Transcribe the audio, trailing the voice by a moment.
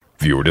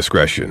Viewer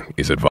discretion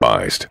is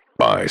advised.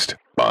 Biased.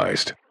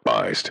 Biased.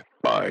 Biased.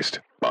 Biased.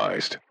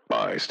 Biased.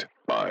 Biased.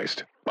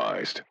 Biased.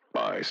 Biased.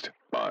 Biased.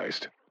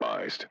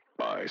 Biased.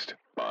 Biased.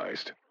 Biased.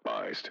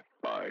 Biased.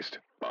 Biased. Biased.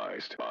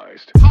 Biased.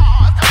 Biased.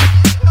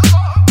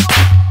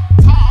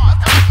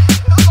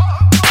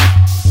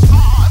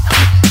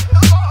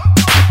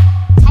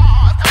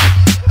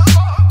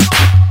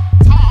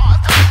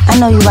 I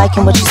know you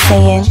liking what you're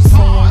saying.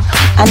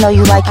 I know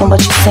you liking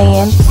what you're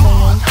saying.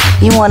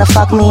 You wanna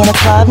fuck me in the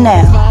club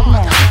now?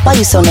 Why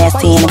you so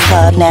nasty in the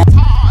club now?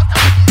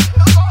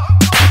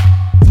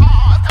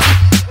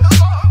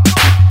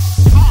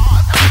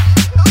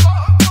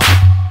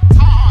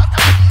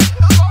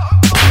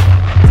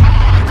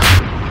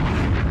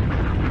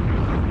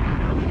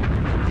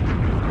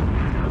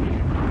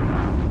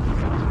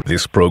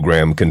 This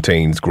program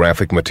contains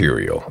graphic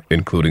material,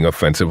 including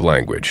offensive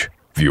language.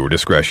 Viewer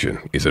discretion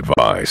is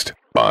advised.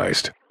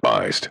 Biased.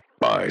 Biased.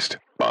 Biased.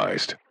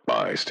 Biased.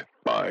 Biased.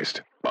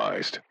 Biased.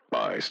 Biased.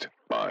 Biased.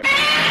 Biased.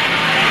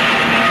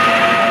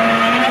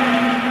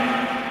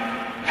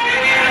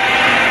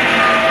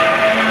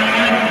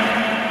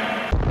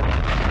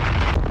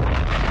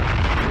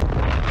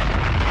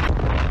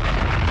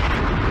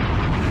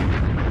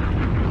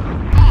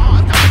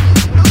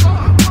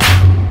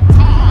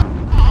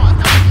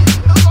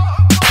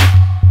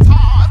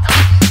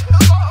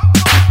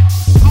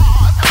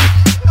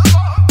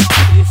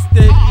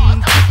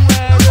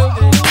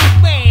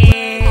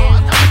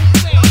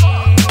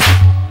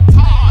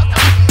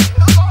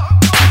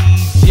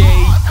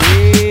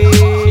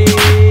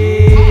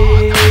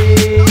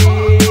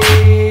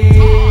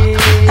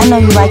 I know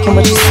you liking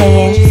what you're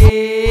saying.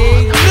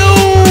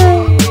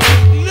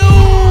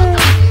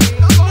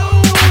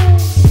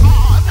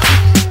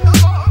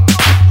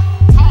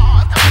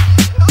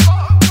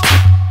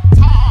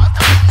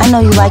 I know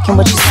you liking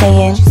what you're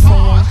saying.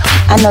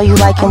 I know you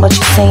liking what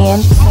you're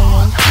saying.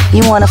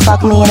 You wanna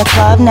fuck me in the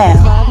club now?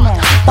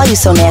 Why you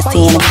so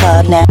nasty in the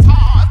club now?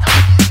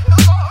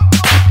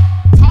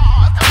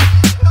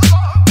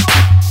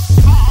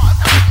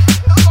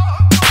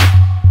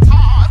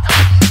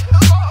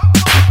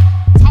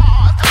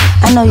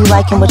 I know you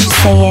liking what you're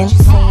saying.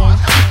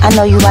 I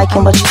know you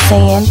liking what you're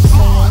saying.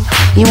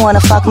 You wanna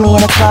fuck me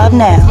in the club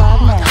now?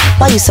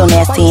 Why you so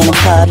nasty in the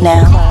club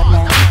now?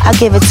 I'll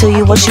give it to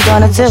you, what you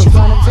gonna do?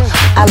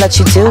 I'll let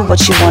you do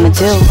what you wanna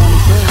do.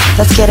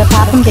 Let's get it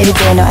poppin', baby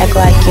girl, now act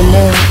like you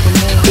knew.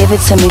 Give it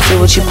to me, do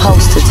what you're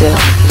supposed to do.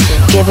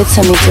 Give it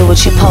to me, do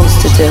what you're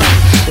supposed to do.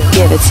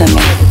 Give it to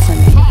me.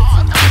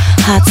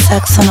 Hot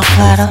sex on a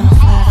platter.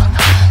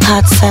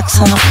 Hot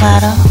sex on a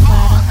platter.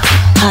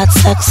 Hot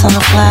sex on a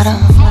platter.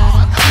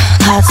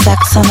 Hot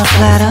sex on a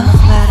platter.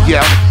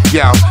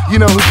 Yo, you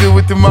know who do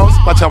it the most?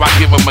 Watch how I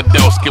give him a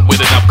dose, get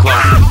with it up close.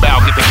 Bow,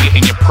 get to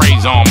getting your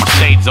praise on, my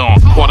shades on.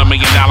 $250,000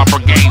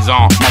 brigades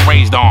on, my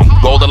raised on.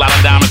 Gold, a lot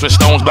of diamonds with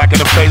stones black in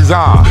the face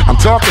on. I'm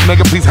talking,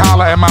 nigga, please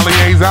holler at my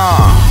liaison.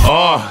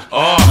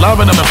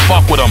 Loving them and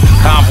fuck with them.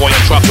 Convoy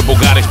and trucks with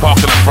Bugattis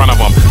parked in front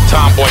of them.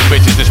 Tomboy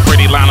bitches, this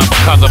pretty lineup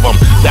because of them.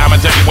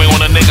 Diamonds everywhere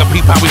on a nigga,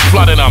 peep how we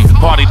flooding them.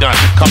 Party done,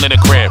 come to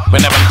the crib, but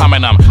never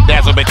coming them.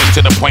 Dazzle bitches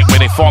to the point where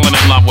they falling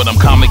in love with them.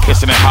 Calmly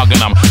kissing and hugging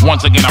them.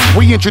 Once again, I'm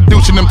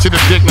reintroducing them to the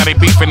dick. Now they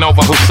beefing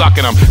over who's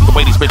sucking them. The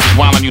way these bitches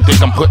wildin', you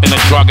think I'm putting a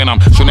drug in them.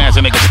 Soon as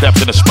a nigga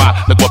steps to the spot,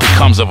 look what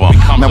becomes of them.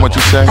 Now what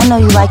you say? I know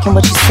you liking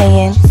what you're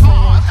saying.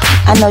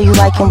 I know you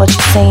liking what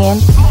you're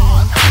saying.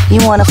 You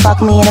wanna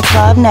fuck me in the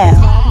club now?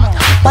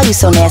 Why you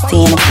so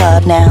nasty in the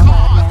club now?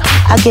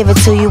 I'll give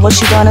it to you, what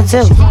you gonna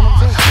do?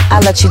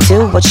 I'll let you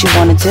do what you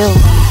wanna do.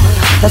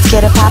 Let's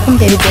get it poppin',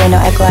 baby girl,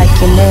 now act like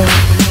you knew.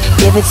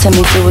 Give it to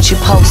me, do what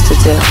you're supposed to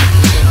do.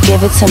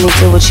 Give it to me,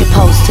 do what you're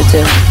supposed to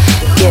do.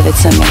 Give it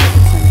to me.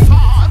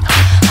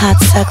 Hot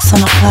sex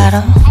on a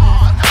platter.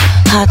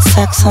 Hot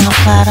sex on a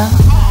platter.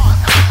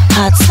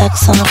 Hot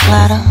sex on a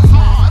platter.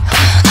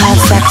 Hot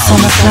sex on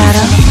a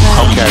platter.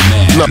 Okay,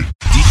 look.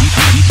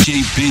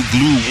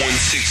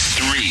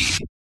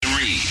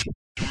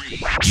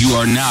 DJ.BigLou163-Winter. You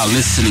are now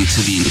listening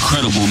to the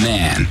incredible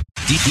man,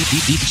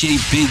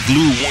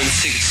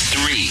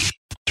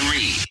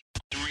 DJ.BigLou163-Winter.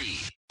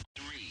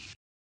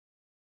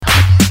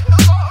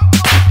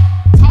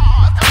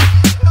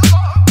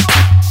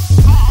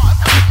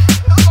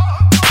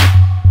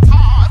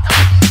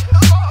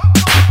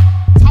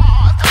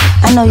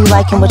 I know you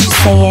liking what you're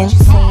saying.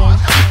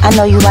 I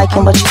know you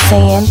liking what you're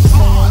saying.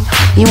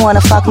 You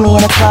wanna fuck me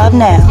in the club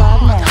now?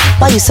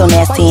 Why you so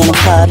nasty in the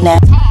club now?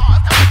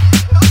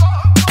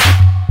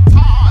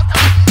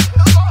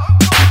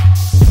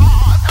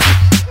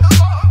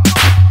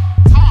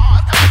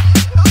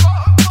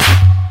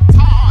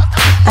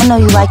 I know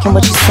you liking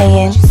what you're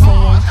saying.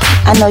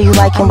 I know you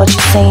liking what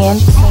you're saying.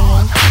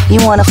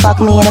 You wanna fuck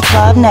me in the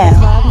club now?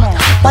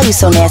 Why you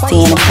so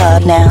nasty in the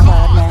club now?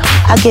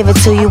 I'll give it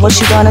to you, what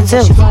you gonna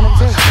do?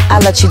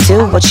 I'll let you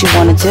do what you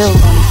wanna do.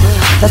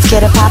 Let's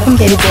get it poppin',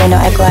 baby girl,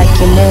 now act like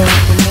you knew.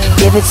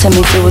 Give it to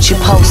me, do what you're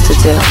supposed to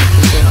do.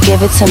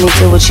 Give it to me,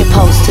 do what you're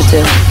supposed to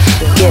do.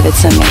 Give it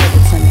to me.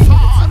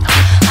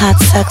 Hot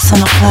sex on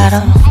a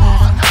platter.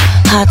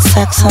 Hot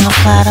sex on a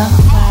platter.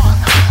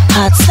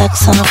 Hot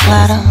sex on a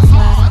platter.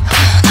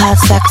 Hot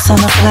sex on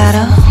a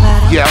platter.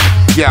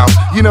 Yo,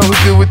 you know who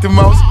do it the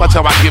most? Watch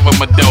how I give him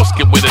a dose,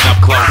 get with it up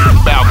close.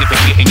 Bow, get to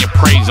getting your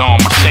praise on,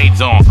 my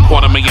shades on.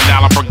 $250,000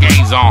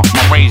 brigades on,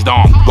 my raised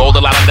on. Gold,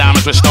 a lot of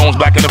diamonds with stones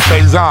back in the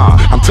face on.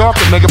 I'm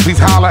talking, nigga, please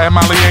holler at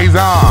my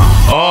liaison.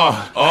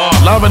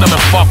 Loving them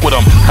and fuck with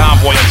them.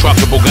 Convoy and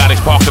trucks with Bugattis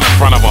parked in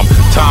front of them.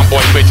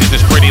 Tomboy bitches,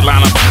 this pretty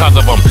lineup because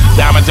of them.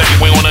 Diamonds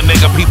everywhere on a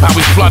nigga, peep how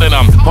we flooding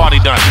them. Party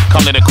done,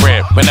 come to the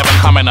crib, but never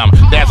coming them.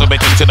 Dazzle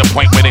bitches to the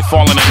point where they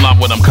falling in love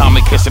with them.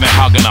 Calmly kissing and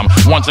hugging them.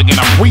 Once again,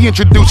 I'm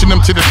reintroducing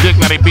them to the dick,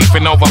 now they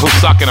beefing over who's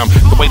sucking them.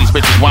 The way these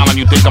bitches wildin',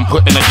 you think I'm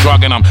putting a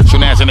drug in them.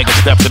 Soon as a nigga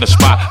steps to the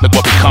spot, look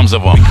what becomes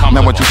of them.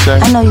 Now what you say?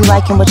 I know you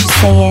liking what you're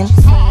saying.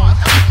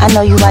 I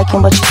know you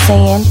liking what you're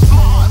saying.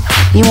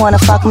 You wanna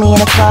fuck me in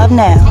the club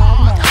now?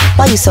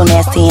 Why you so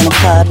nasty in the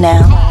club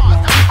now?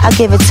 I'll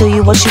give it to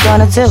you, what you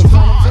gonna do?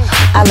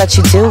 I'll let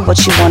you do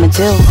what you wanna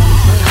do.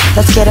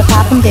 Let's get it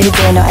poppin', baby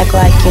girl, now act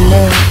like you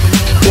knew.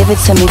 Give it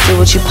to me, do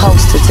what you're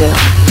supposed to do.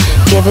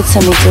 Give it to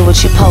me, do what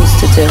you're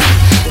supposed to do.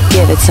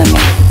 Give it to me.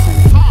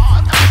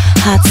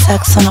 Hot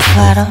sex on a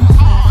platter.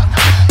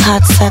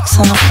 Hot sex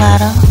on a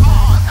platter.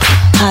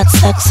 Hot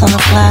sex on a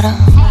platter.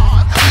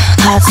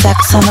 Hot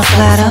sex on a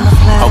platter.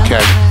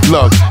 Okay,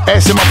 look,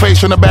 ass in my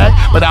face from the back,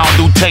 but I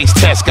don't do taste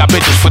tests, got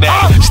bitches for that.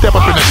 Step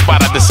up in the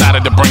spot, I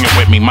decided to bring it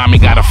with me. Mommy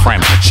got a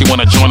friend, she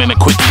wanna join in a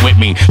quickie with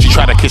me. She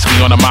tried to kiss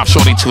me on the mouth,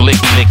 shorty too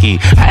licky.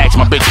 I asked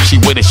my bitch if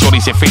she with it, shorty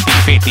said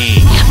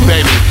 50-50.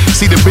 Baby,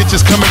 see the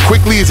bitches coming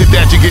quickly, is it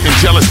that you're getting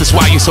jealous? That's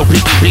why you so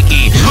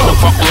picky. Look,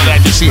 fuck all of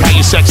that, you see how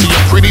you sexy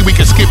and pretty? We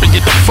can skip and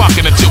get the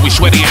fucking until we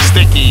sweaty and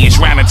sticky. It's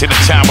round into the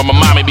time when my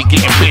mommy be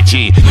getting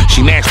bitchy.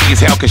 She nasty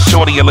as hell cause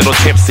shorty a little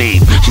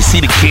tipsy. She see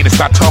the kid and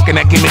start talking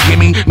that gimme.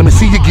 Let me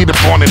see you get up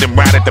on it and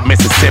ride at the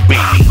Mississippi.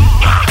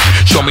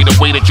 Show me the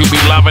way that you be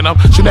loving them.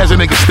 Soon as a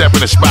nigga step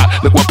in the spot,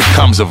 look what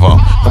becomes of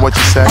them. And what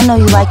you say? I know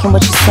you liking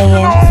what you're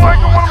saying.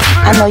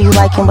 I know you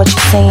liking what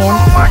you're saying.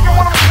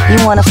 You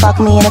wanna fuck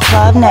me in the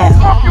club now?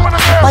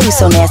 Why you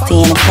so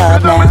nasty in the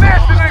club now?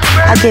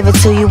 I'll give it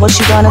to you, what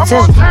you gonna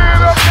do?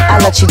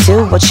 I'll let you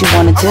do what you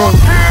wanna do.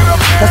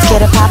 Let's get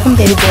it poppin',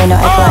 baby girl,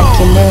 now act like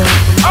you knew.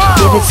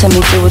 Give it to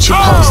me, do what you're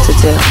supposed to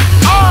do.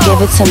 Give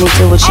it to me,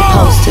 do what you're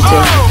supposed to do.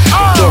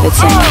 Give it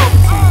to me.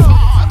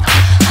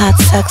 Hot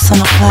sex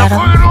on a platter.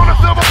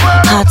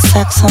 Hot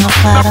sex on a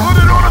platter.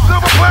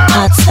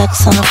 Hot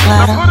sex on a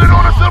platter.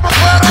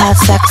 Hot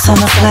sex on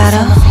a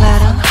platter.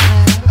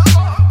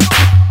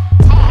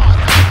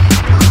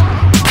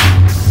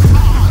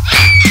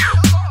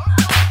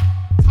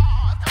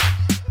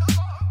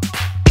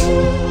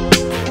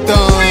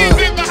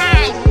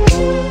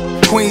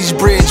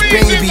 Queensbridge,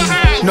 baby,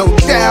 no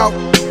doubt,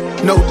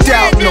 no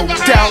doubt, no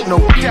doubt, no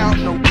doubt,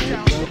 no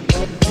doubt.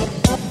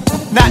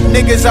 Not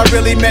niggas I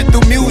really met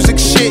through music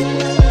shit.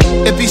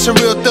 It be some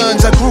real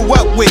thuns I grew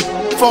up with.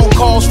 Phone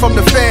calls from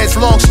the feds,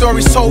 long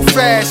stories so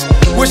fast.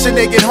 Wishing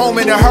they get home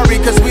in a hurry,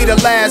 cause we the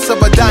last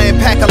of a dying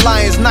pack of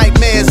lions.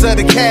 Nightmares of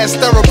the cast,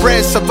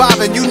 thoroughbreds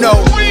surviving, you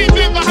know.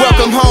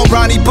 Welcome home,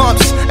 Ronnie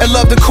Bumps, and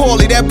Love the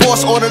Corley. That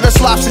boss ordered us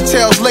lobster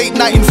tails late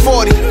night in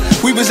 40.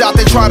 We was out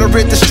there trying to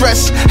rid the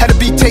stress. Had a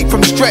beat tape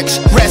from Stretch,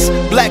 Rest,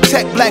 Black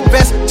Tech, Black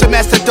Vest to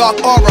Master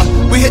Dark Aura.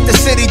 We hit the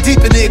city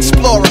deep in the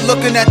Explorer.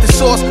 Looking at the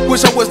source,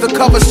 wish I was the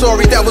cover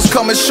story that was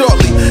coming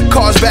shortly.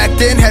 Cars back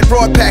then had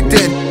broad packed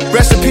in.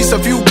 Rest in peace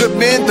of you good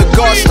men, the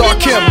God Star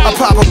Kim. I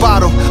pop a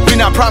bottle, we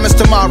not promised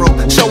tomorrow.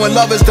 Showing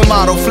love is the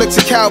motto. Flicks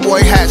a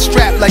cowboy hat,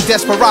 strapped like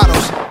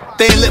desperados.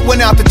 They lit one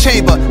out the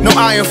chamber, no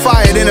iron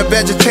fired in a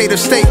vegetative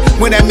state.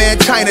 When that man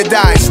China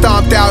died,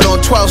 stomped out on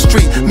 12th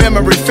Street.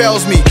 Memory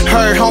fails me,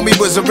 heard homie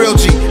was a real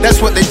G.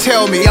 That's what they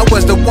tell me, I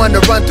was the one to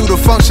run through the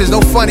functions, no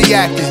funny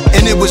acting.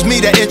 And it was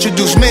me that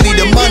introduced many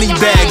to money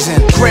bags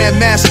and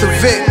Grandmaster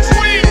Vic.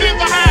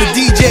 The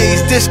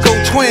DJs, Disco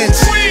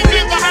Twins.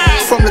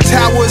 From the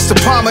towers to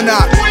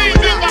Promenade.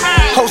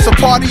 Host a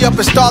party up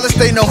in Starless,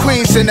 they know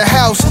Queens in the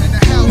house.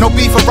 No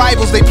beef or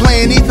rivals, they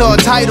playing either a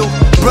title.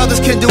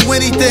 Brothers can do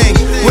anything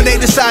when they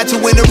decide to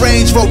win a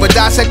Range Rover.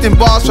 Dissecting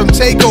bars from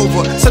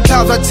Takeover.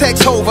 Sometimes I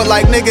text over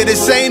like, nigga,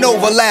 this ain't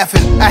over,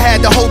 laughing. I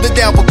had to hold it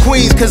down for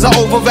Queens, cause I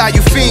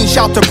overvalue fiends.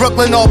 Shout to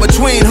Brooklyn, all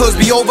between. Hoods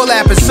be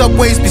overlapping,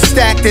 subways be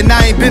stacked. And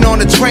I ain't been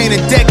on a train in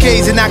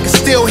decades, and I can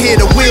still hear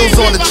the wheels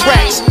on the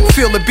tracks.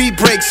 Feel the beat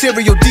break,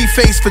 serial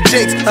D-face for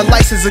Jakes. A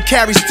license to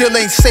carry still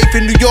ain't safe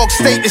in New York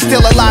State. There's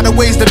still a lot of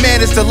ways to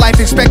manage the life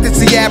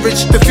expectancy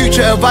average. The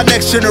future of our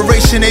next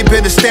generation ain't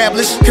been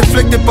established.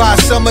 Conflicted by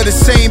some of the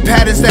same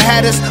patterns that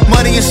had us.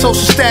 Money and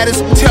social status,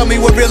 tell me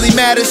what really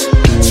matters.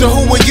 So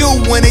who are you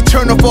when they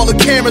turn off all the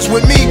cameras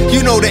with me?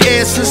 You know the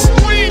answers.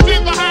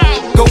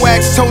 Go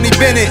ask Tony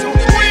Bennett.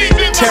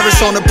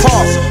 Terrace on the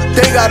park,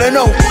 they gotta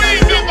know.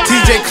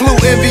 DJ Clue,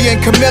 Envy, and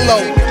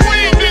Camilo.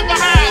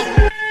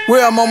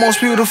 Where I'm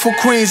almost beautiful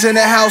queens in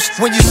the house.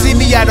 When you see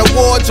me at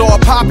awards or a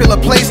popular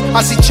place,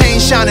 I see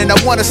chains shining, I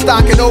wanna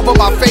stock it over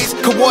my face.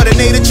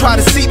 Coordinator try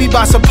to see me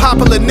by some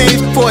popular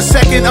names. For a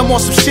second, I'm on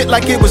some shit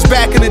like it was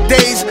back in the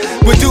days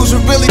when dudes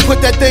would really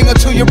put that thing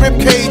onto your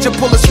ribcage and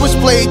pull a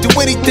switchblade, do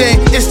anything.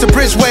 It's the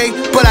Bridgeway,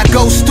 but I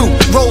go through,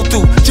 roll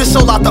through, just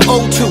sold out the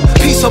O2.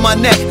 Piece on my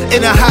neck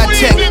in a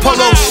high-tech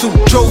polo suit.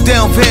 Drove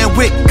down Van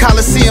Wyck,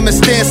 Coliseum and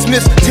Stan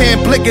Smith's. Tan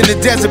Blick in the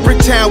desert,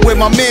 Bricktown where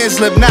my mans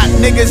live. Not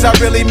niggas I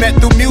really met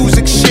through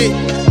music shit.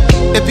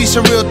 It be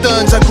some real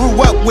thuns I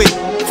grew up with.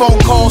 Phone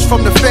calls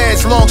from the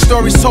feds, long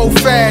stories told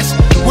fast.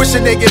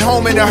 Wishing they get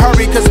home in a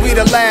hurry, cause we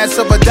the last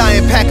of a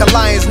dying pack of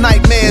lions.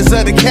 Nightmares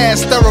of the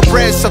cast,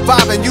 thoroughbreds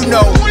surviving, you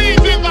know.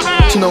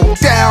 No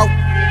doubt,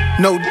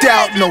 no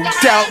doubt, no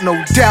doubt,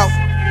 no doubt.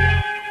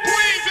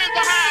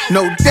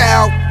 No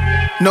doubt,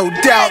 no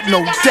doubt,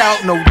 no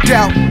doubt, no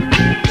doubt.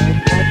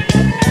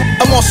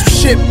 I'm on some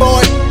shit,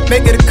 boy,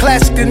 make it a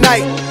classic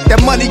tonight.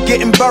 That money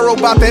getting burrowed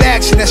about that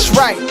action, that's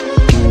right.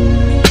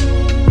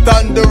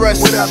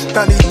 Thunderous, what up,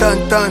 Thunny Thun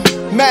Thun?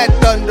 Mad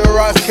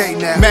Thunderous, okay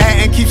now.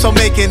 Manhattan keeps on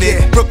making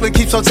it, Brooklyn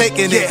keeps on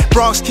taking it,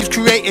 Bronx keeps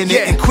creating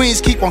it, and Queens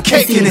keep on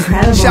caking it.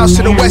 Shouts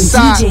to the west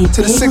side,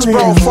 to the 6th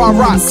borough, Far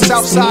Rock,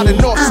 south side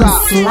and north side.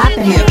 I'm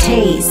slapping the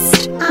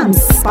taste, I'm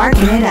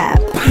sparking it up.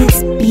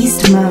 It's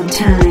beast mode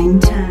time.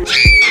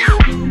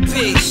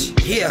 Peace,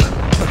 yeah.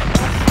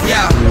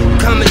 Yeah,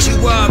 come as you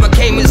are, I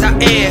came as I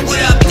am.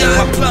 What up,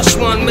 dude? My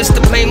 +1,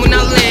 Mr. Plane when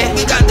I land.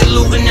 We got the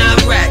loot in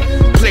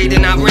Iraq, played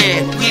and I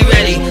ran. We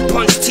ready,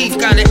 punch teeth,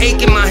 got an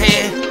ache in my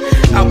hand.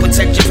 I'll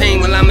protect your pain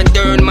while I'm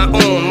enduring my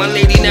own. My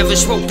lady never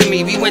spoke to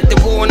me, we went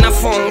to war on our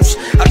phones.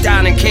 I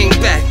died and came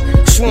back,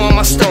 swore on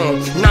my stone.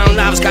 9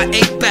 lives got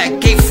 8 back,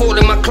 gave 4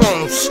 to my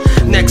clones.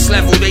 Next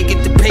level, they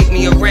get to paint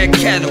me a red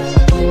kettle.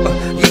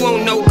 You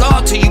won't know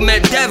God till you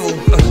met devil.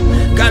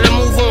 Gotta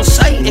move on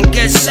sight and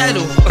get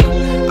settled.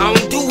 I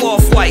don't do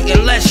off-white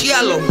unless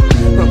yellow.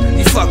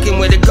 You fucking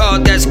with a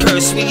God that's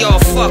cursed. We all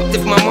fucked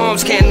if my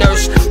moms can't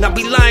nurse. I'd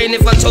be lying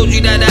if I told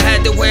you that I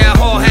had to wear a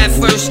hard hat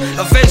first.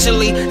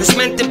 Eventually, it's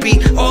meant to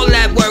be. All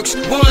that works,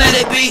 won't let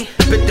it be.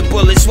 Bit the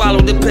bullet,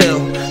 swallow the pill.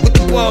 What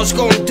the balls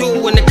gonna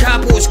do when the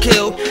cop was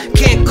killed?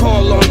 Can't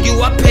call on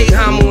you, I pay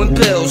Homo and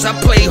bills. I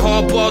play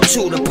hardball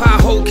too, the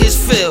pie hole gets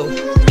filled.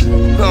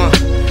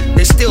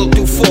 They still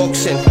do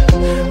forks and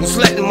was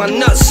letting my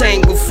nuts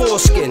hang with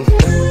foreskin.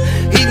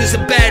 He was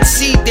a bad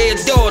seed, they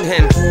adored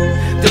him.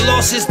 The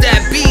losses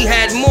that B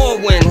had more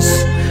wins.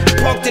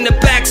 Parked in the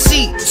back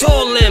seat,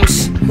 tall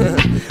limbs.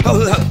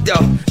 Hold up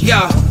though,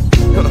 yo.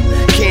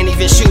 Can't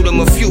even shoot him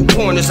a few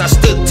pointers, I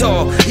stood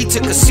tall. He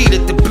took a seat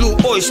at the Blue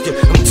Oyster.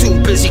 I'm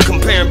too busy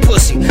comparing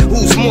pussy,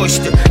 who's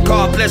moisture?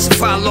 God bless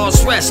if I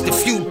lost rest, a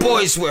few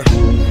boys were.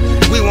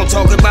 We won't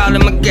talk about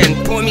him again.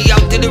 Point me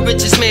out to the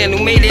richest man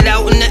who made it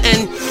out in the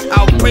end.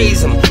 I'll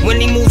praise him when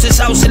he moves his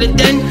house to the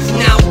den.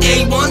 Now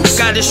day one,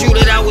 gotta shoot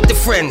it out with the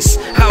friends.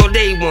 How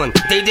they won,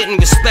 they didn't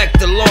respect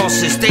the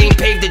losses. They ain't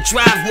paved the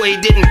driveway,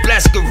 didn't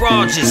bless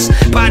garages.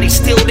 Body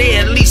still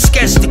there, at least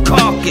sketch the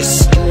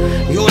carcass.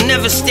 You'll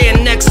never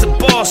stand next to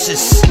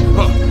bosses.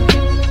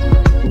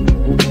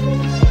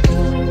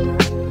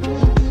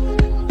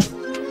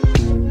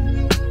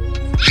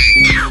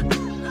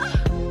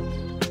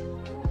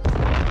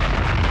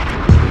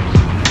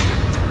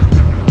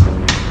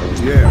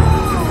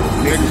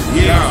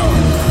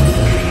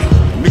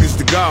 Niggas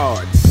the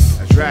gods.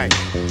 That's right.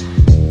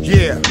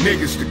 Yeah,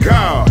 niggas the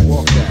gods.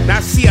 Now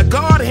see, a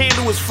god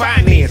handle his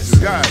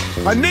finances.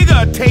 A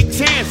nigga take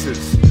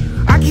chances.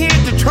 I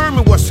can't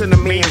determine what's in a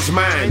man's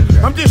mind.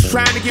 I'm just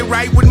trying to get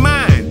right with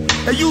mine.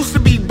 There used to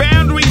be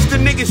boundaries to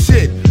nigga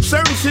shit.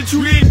 Certain shit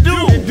you didn't do.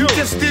 You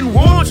just didn't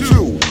want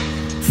to.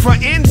 For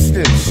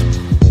instance,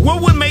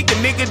 what would make a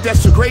nigga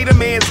desecrate a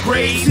man's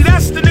grave? See,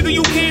 that's the nigga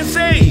you can't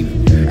save.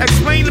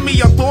 Explain to me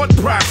your thought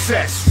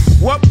process.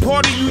 What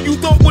part of you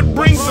thought would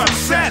bring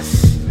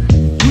success?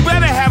 You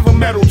better have a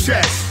metal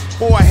chest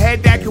or a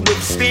head that can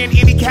withstand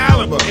any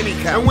caliber.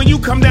 And when you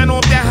come down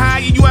off that high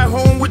and you at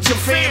home with your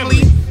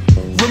family,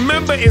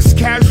 remember it's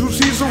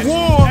casualties of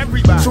war.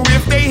 So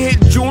if they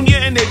hit Junior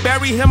and they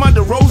bury him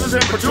under roses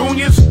and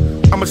petunias,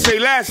 I'ma say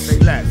less.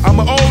 I'm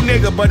an old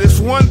nigga, but it's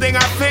one thing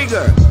I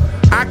figure.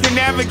 I can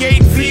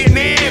navigate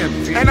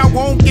Vietnam, and I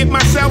won't get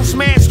myself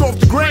smashed off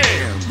the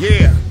ground.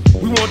 Yeah,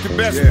 we want the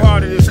best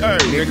part of this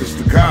earth. Niggas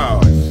the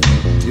gods.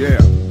 Yeah,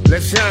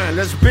 let's shine,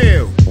 let's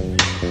build.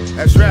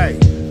 That's right,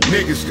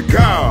 niggas the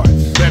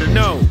gods. Better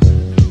know.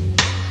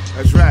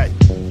 That's right.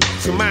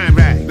 So mind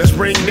right. Let's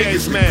bring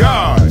niggas the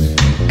gods.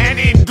 And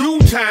in due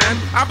time,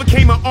 I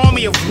became an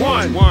army of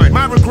one.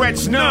 My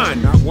regrets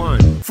none. Not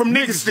one. From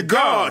niggas to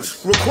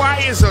gods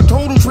requires a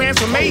total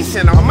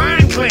transformation, a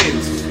mind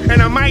cleanse.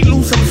 And I might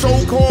lose some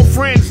so-called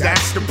friends.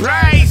 That's the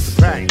price.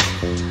 Right.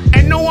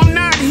 And no, I'm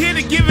not here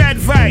to give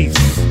advice.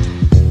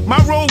 My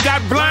road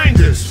got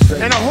blinders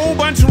and a whole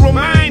bunch of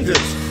reminders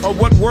of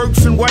what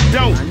works and what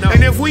don't.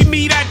 And if we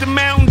meet at the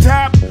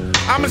mountaintop,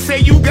 I'ma say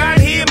you got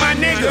here, my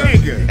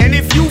nigga. And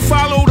if you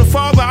follow the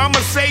Father, I'ma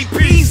say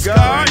peace,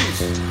 God.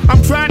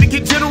 I'm trying to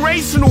get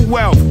generational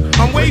wealth.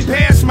 I'm way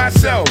past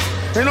myself.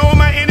 And all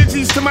my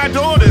energies to my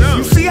daughters.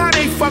 You see how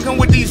they fucking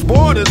with these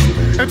borders?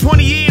 In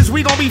 20 years,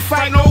 we gon' be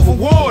fighting over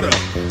water.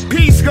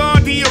 Peace,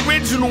 God, the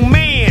original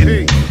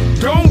man.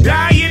 Don't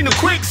die in the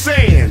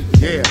quicksand.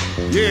 Yeah,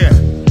 yeah.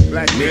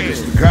 Black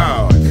niggas to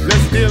God.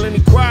 Let's deal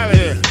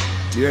inequality.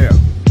 Yeah.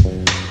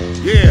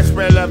 Yeah,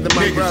 spread love to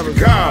my brothers.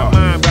 God.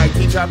 Mind right,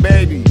 teach our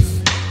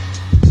babies.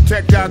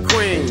 Protect our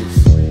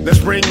queens. Let's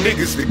bring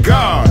niggas to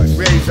God.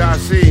 Raise our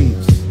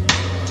seeds.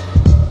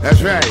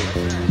 That's right.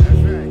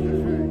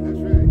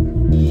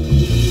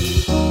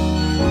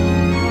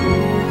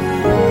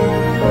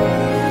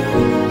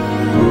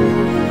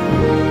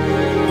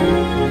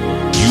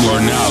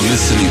 Now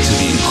listening to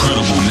the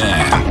incredible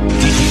man,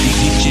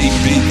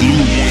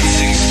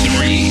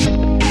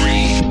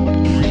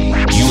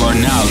 Dj.BigLou163. You are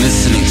now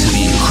listening to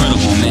the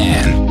incredible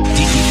man,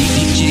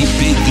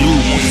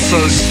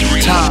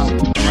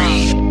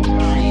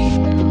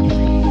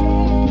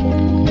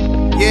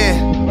 DJ.BigLou163. Yeah,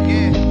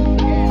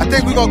 I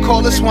think we gonna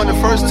call this one the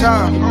first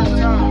time.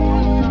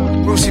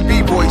 Brucey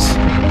B-Boys.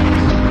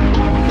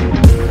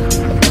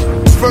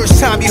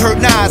 First time you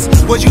heard Nas,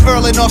 was you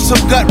earling off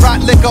some gut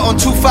rot liquor on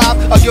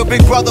 2-5? Or your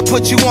big brother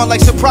put you on like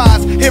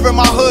surprise? Hearing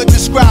my hood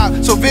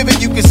described, so vivid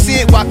you can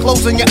see it while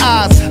closing your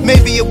eyes.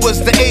 Maybe it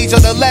was the age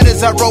of the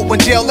letters I wrote when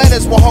jail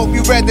letters will hope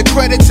you read the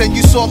credits and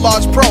you saw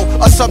Large Pro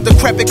or some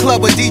decrepit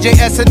club with DJ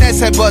SNS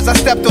had buzz. I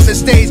stepped on the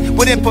stage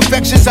with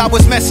imperfections, I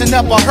was messing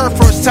up on her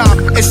first time.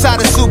 Inside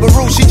a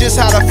Subaru, she just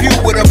had a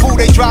feud with a boo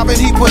they driving,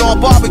 he put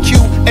on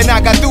barbecue. And I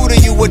got through to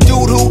you, a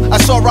dude who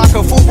I saw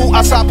rockin' FUBU,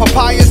 I saw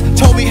papayas.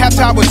 Told me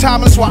halftime was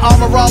timeless while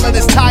armor all in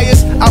his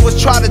tires. I was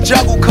trying to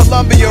juggle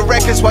Columbia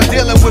records while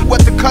dealing with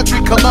what the country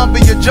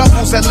Columbia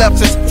jungles had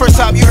left us. First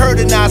time you heard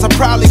it, Nas, I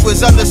probably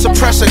was under some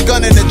pressure,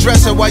 gunning the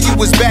dresser while you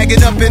was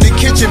bagging up in the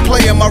kitchen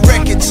playing my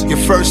records. Your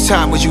first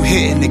time was you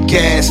hitting the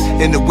gas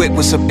in the whip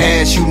with some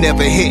ass you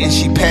never hit and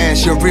she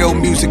passed your real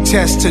music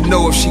test to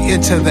know if she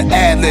into the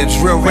ad-libs,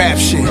 real rap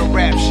shit.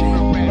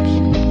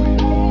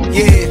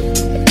 Yeah.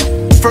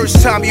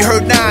 First time you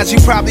heard Nas, you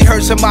probably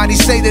heard somebody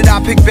say that I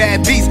pick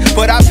bad beats,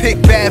 but I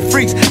pick bad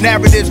freaks.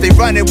 Narratives, they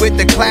running with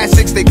the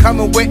classics, they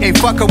coming with, ain't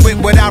fucking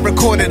with what I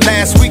recorded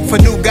last week. For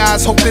new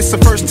guys, hope this the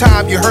first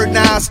time you heard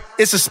Nas.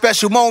 It's a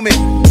special moment,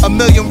 a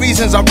million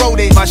reasons I wrote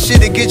it. My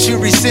shit'll get you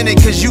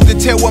rescinded, cause you can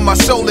tell where my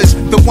soul is.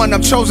 The one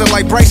I'm chosen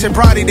like Bryce and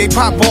Brody, they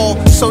pop ball,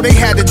 so they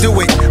had to do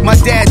it. My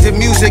dad did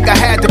music, I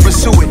had to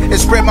pursue it, and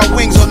spread my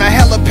wings on a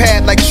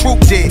helipad like Troop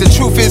did. The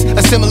truth is,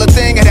 a similar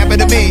thing had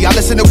happened to me. I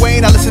listen to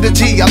Wayne, I listen to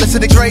G, I listen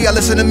to Dre, I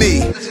listen to me.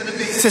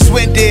 Since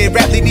when did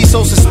rap leave me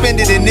so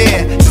suspended in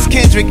there? Since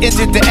Kendrick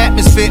entered the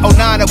atmosphere, 09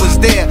 I was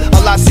there. A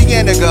La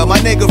Cienega, my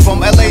nigga from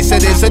LA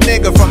said it's a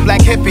nigga from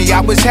Black Hippie.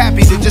 I was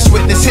happy to just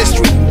witness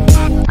history.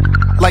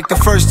 Like the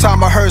first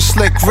time I heard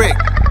Slick Rick.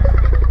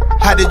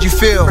 How did you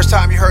feel? First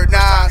time you heard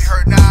Nas.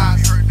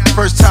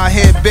 First time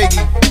hearing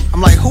Biggie.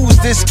 I'm like, who's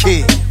this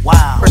kid?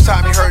 Wow. First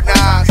time you heard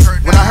Nas.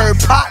 When I heard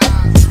Pop,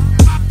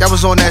 that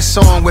was on that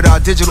song with our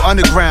Digital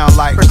Underground.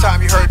 Like, first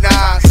time you heard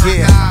Nas.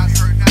 Yeah,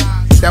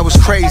 that was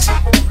crazy.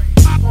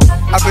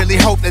 I really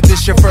hope that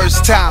this your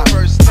first time.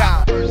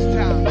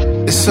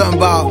 It's something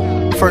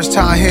about first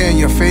time hearing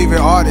your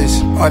favorite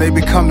artist, or they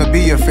become to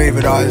be your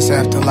favorite artist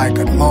after like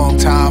a long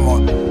time,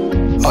 or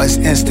it's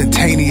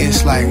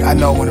instantaneous. Like, I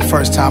know when the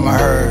first time I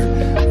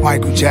heard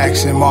Michael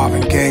Jackson,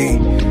 Marvin Gaye,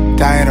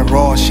 Diana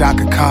Ross,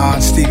 Shaka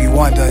Khan, Stevie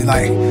Wonder,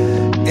 like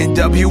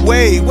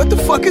NWA, what the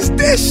fuck is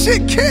this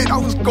shit, kid? I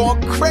was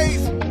going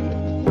crazy.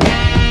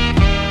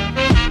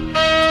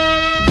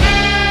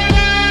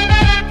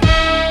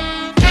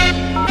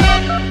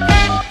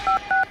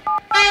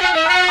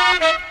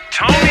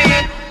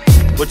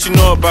 What you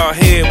know about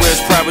head, where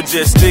it's private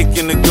jet, stick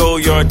in the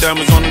gold yard,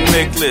 diamonds on the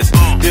necklace.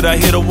 Did I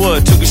hit or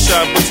what? Took a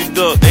shot, but you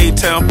ducked.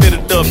 A-Town,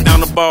 fitted up,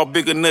 down the ball,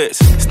 bigger nuts.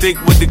 Stick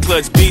with the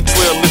clutch,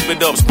 B12, lift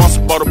it up.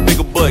 Sponsored bought a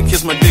bigger butt,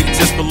 kiss my dick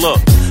just for luck.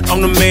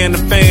 I'm the man the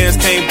fans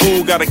can't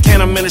boo. Got a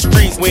can, I'm in the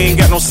streets, we ain't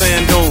got no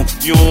sand dune.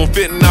 You don't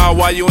fit now,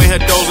 why you ain't here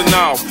dozing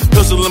off?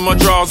 Pistol in my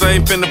drawers, I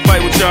ain't finna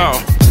fight with y'all.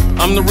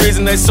 I'm the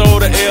reason they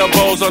sold the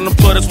elbows on the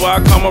plug, that's why I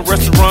call my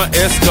restaurant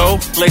Esco.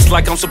 Laced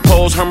like I'm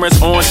supposed,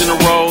 Hermes orange in the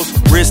rose.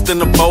 Wrist in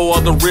the bow,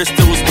 all the wrist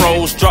it was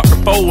froze. Dropped the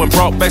bow and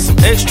brought back some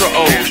extra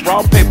O's.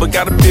 Raw paper,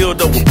 gotta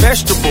build up with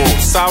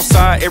vegetables.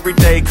 Southside every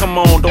day, come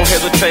on, don't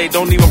hesitate.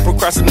 Don't even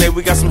procrastinate,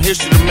 we got some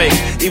history to make.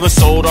 Even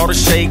sold all the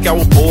shake, I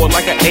was bored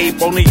like an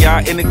ape on the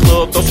yacht in the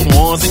club. Throw some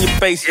ones in your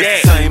face, yeah.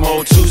 Same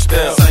old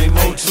two-step, same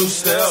old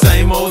two-step,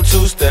 same old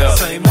two-step,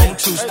 same old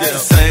two-step,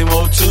 same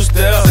old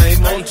two-step,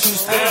 same old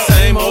two-step,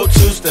 same old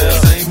two-step,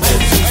 same old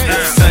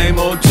two-step, same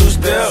old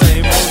two-step,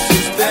 same old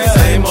two-step,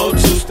 same old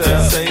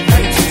two-step, same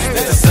old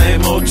two-step,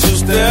 same old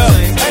two-step,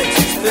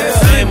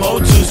 same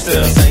old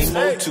two-step, same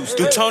old two-step.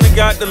 Do Tony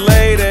got the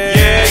lady?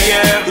 Yeah,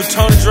 yeah. Do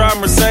Tony drive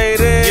Mercedes?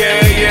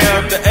 Yeah, yeah.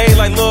 Up the A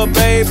like Lil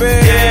Baby?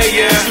 Yeah,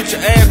 yeah. Shoot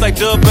your ass like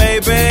Dub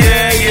Baby?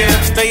 Yeah,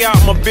 yeah. Stay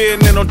out my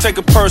business, don't take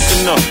it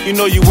personal. You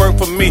know you work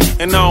for me,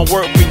 and I don't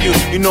work for you.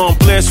 You know I'm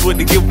blessed with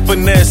the gift of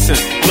finessing.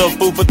 Little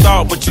food for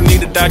thought, but you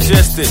need to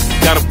digest it.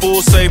 Got a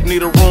full safe,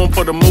 need a room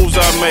for the moves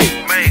I make.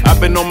 I've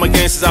been on my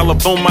game since I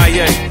left on my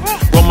yay.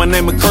 Wrote my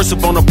name in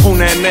cursive on a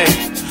punane neck.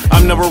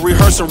 I'm never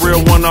rehearsing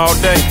real one all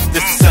day.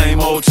 This the same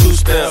old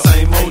two-step,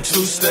 same old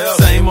two-step,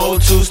 same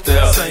old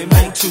two-step, same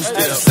old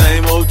two-step,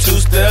 same old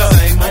two-step,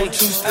 same old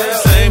two-step,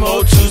 same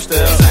old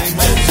two-step, same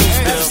old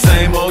two-step,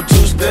 same old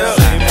two-step,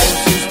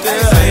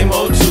 same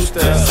old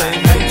two-step,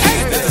 same old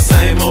two-step,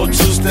 same old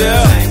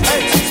two-step, same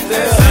old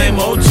two-step, same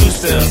old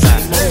two-step.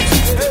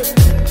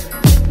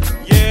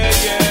 Yeah,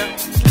 yeah,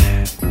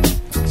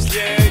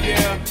 yeah,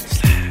 yeah.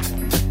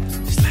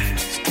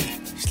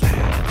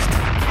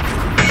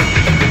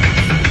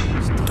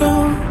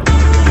 Don't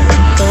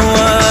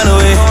run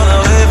away.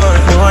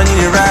 No, I need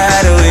it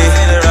right away.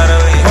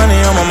 Money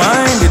on my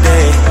mind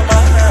today.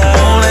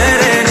 Won't let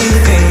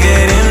anything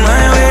get in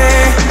my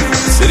way.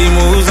 City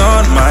moves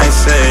on my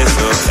say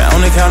so.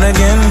 Count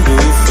again,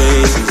 blue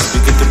faces.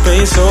 We get the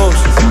pesos.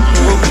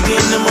 We'll be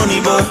getting the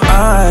money, but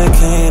I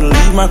can't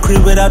leave my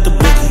crib without the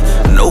bookie.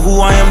 I know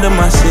who I am to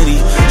my city.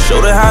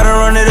 Showed her how to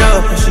run it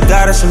up, and she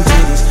got her some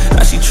titties.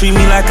 Now she treat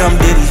me like I'm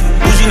Diddy.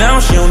 Bougie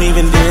now, she don't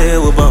even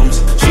deal with bums.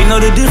 She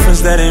know the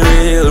difference that ain't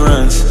real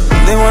runs.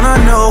 They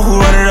wanna know who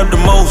run it up the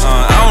most.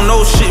 I don't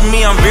know shit,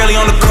 me, I'm barely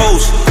on the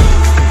coast.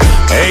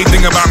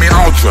 Everything about me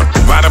ultra.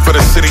 Riding for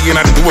the city and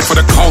I do it for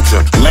the culture.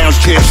 Lounge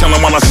chair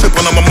chilling while I sip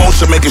on a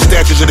mimosa. Making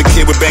statues of the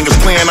kid with bangers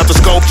playing out the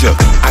sculpture.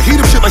 I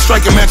heat up shit like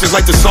striking matches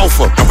like the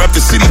sofa. I rep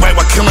the city right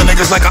while killing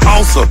niggas like an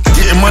ulcer.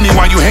 Getting money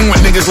while you hang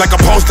with niggas like a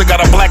poster.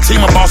 Got a black team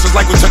of bosses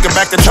like we took it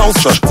back to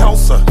Tulsa.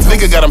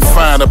 Nigga got them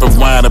fired up and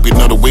wired up. You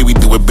know the way we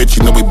do it, bitch.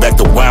 You know we back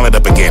to wild it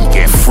up again.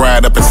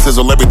 Fried up and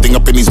sizzle everything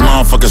up in these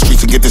motherfucking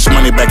streets and get this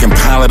money back and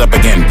pile it up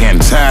again.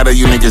 Tired of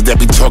you niggas that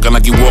be talking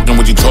like you walking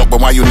with you talk,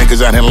 but why you niggas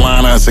out here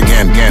lying to us again?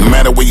 No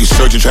matter where you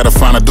search, you try to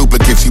find a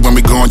duplicate. See when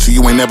we going to,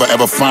 you ain't never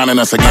ever finding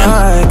us again.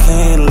 I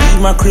can't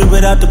leave my crib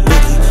without the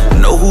bookie. I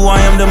know who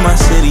I am to my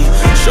city.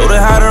 Showed her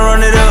how to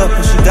run it up,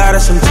 and she got her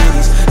some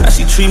titties. Now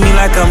she treat me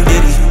like I'm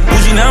Diddy.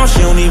 Bougie now,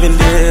 she don't even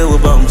deal with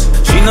bums.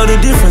 She know the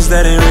difference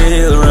that ain't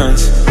real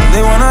runs.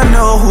 They wanna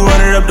know who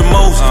run it up the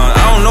most. I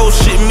don't know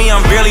shit, me,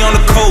 I'm barely on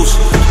the coast.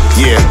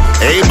 Yeah,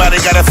 everybody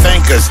gotta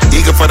thank us.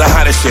 Eager for the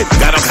hottest shit,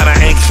 got them kinda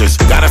anxious.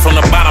 Got it from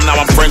the bottom, now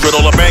I'm friends with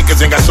all the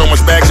bankers. Ain't got so much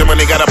bags and when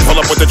they gotta pull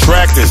up with the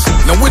tractors.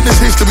 Now witness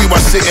history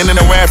while sitting in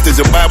the rafters.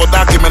 A Bible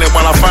documented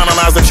while I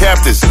finalize the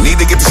chapters. Need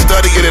to get to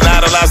study it and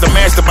idolize the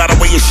master. By the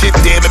way your shit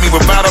dead, let me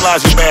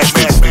revitalize you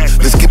bastards.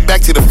 Let's get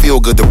back to the feel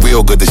good, the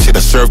real good. The shit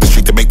I serve the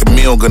street to make the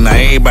meal good. Now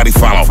everybody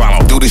follow.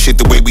 Do this shit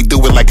the way we do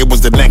it like it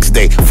was the next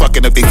day.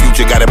 Fucking up their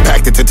future, got it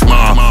packed into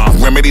tomorrow.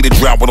 Remedy the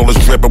drought with all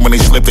this dripping. When they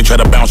slip, they try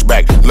to bounce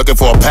back. Looking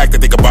for a pack that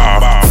they can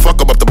borrow.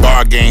 Fuck up the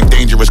bar game,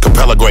 dangerous,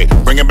 Capella great.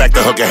 Bringing back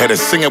the hook ahead and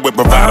sing it with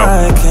bravado.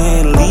 I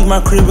can't leave my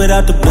crib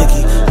without the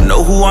bookie. I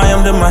know who I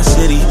am to my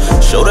city.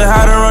 Showed her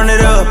how to run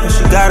it up, and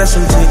she got her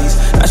some titties.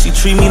 Now she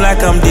treat me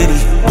like I'm Diddy.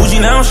 Bougie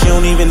now, she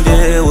don't even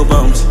deal with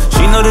bums.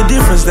 She know the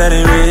difference that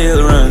ain't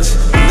real runs.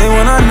 They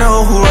wanna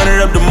know who run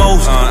it up the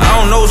most. I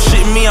don't know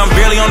shit, me, I'm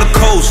barely on the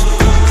coast.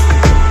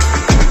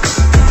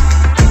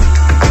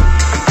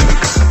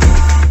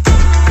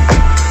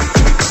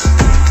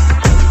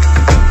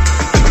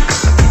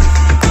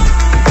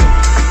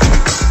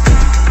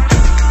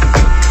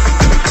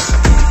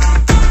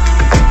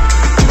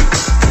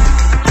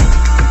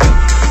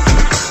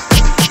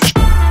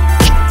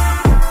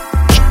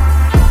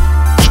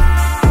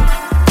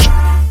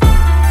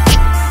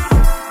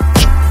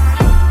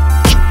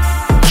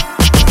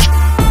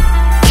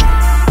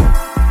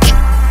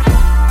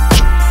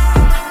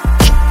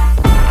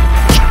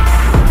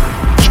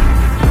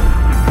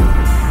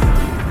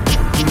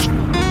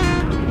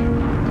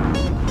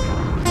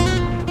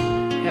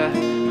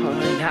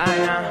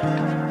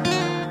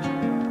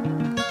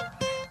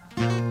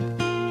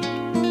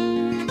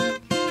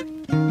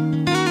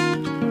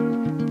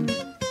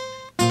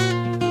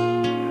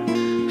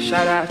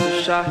 Shot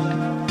after shot.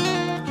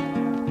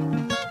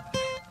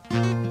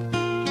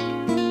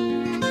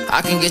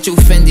 I can get you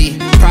Fendi,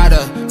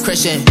 Prada,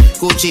 Christian,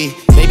 Gucci.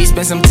 Baby,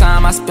 spend some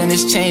time, I spend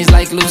this change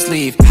like loose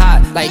leaf.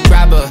 Hot like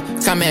grabber,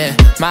 come here,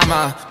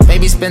 mama.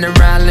 Baby, spin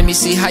around, let me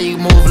see how you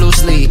move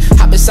loosely.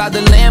 Hop inside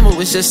the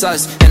Lambo, it's just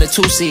us in a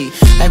two-seat.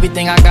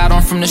 Everything I got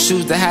on from the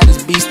shoes that had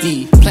this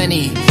beastie.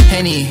 Plenty,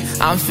 Henny,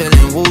 I'm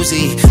feeling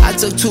woozy. I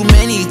took too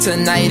many,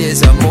 tonight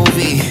is a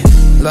movie.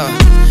 Look,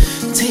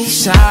 take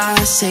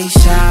shots, take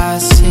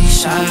shots, take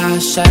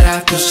shots, shot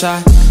after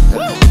shot.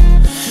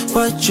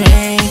 What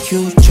drink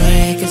you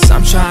drink? Cause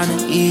I'm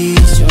tryna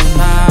ease your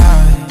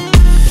mind.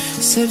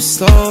 Sip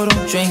slow,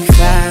 don't drink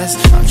fast.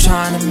 I'm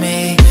tryna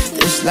make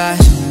this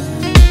last.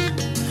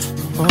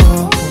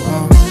 Oh,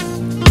 oh.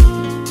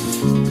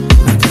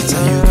 I can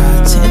tell you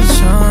got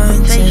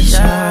tension,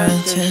 tension,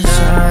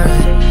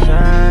 tension.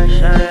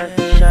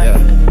 Yeah.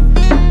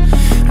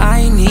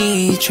 I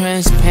need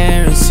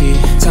transparency.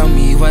 Tell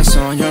me what's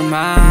on your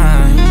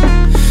mind.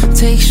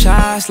 Take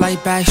shots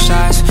like back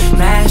shots,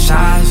 mad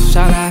shots,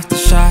 shot after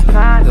shot.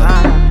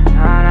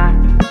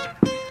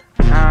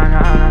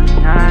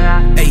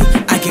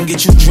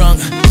 get you drunk,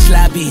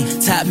 sloppy,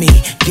 top me,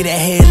 get that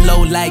head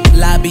low like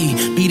lobby,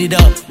 beat it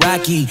up,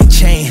 Rocky,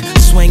 chain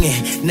swinging,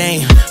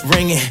 name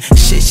ringing,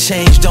 shit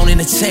changed, don't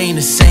entertain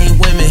the same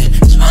women.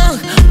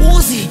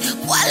 Woozy,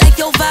 boy, I like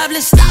your vibe,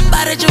 let's stop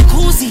by the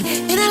jacuzzi.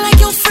 And I like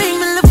your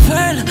frame and La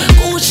Perla,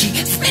 Gucci,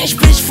 French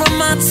bitch from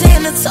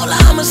Montana, told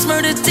her I'ma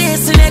murder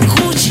dancing that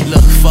coochie.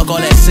 Look, fuck all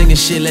that singing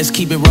shit, let's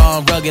keep it raw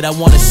and rugged. I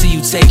wanna see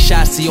you take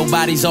shots till your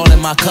body's all in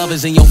my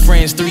covers and your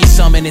friends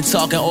threesomeing and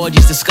talking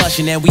orgies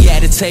discussion. And we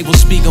at the table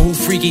speaking who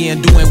freaky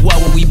and doing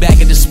what when we back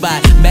at the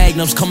spot.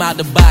 Magnums come out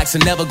the box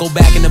and never go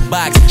back in the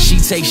box. She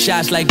takes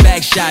shots like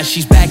back shots,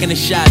 she's back in the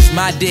shots.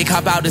 My dick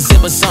hop out the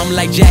zipper, something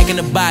like Jack in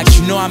the Box.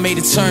 You know I made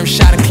a term,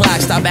 shot a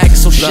clock, stop acting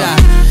so shy.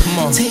 Come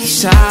on. Take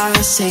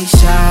shots, take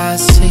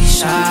shots, take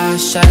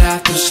shots, shot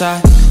after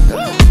shot.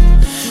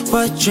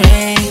 What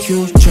drink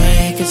you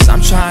drink? Cause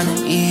I'm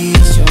tryna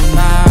ease your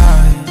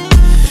mind.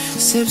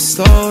 Sip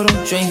slow,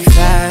 don't drink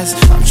fast.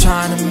 I'm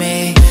tryna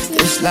make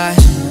this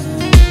last.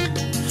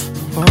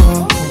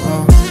 Oh,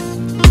 oh.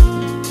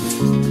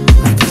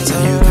 I can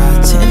tell you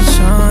got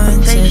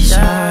tension,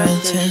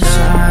 tension, tension.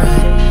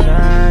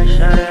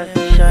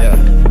 Yeah.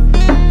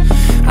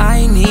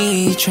 I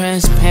need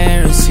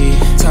transparency.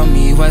 Tell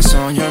me what's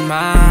on your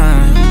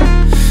mind.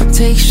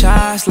 Take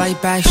shots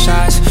like back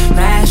shots,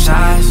 mad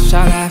shots,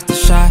 shot after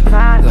shot.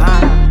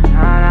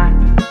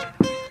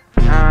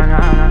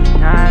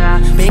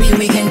 Baby,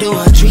 we can do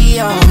a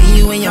trio, me,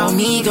 you and your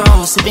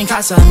amigos, sipping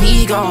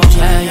Casamigos,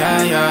 yeah,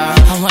 yeah, yeah.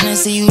 I wanna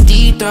see you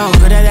deep throw,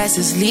 but that ass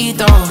is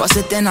lethal. Bust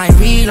it then I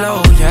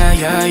reload, yeah,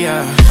 yeah,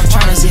 yeah.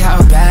 Tryna see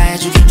how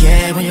bad you can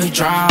get when you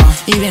draw.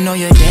 Even though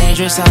you're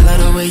dangerous, I love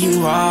the way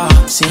you are.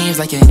 Seems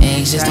like you're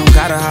anxious, don't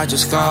gotta hide your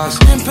scars.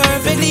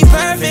 Imperfectly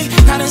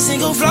perfect, not a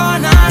single flaw,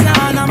 nah,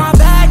 nah, nah. My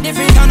back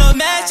different, kind of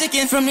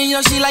Mexican. From New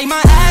York, she like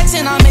my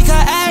accent, I make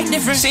her act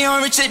different. She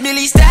on Richard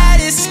Millie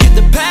status, get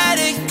the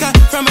paddock, cut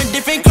from a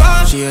different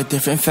cloth. She a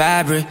different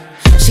fabric.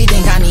 She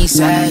think I need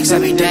sex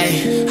every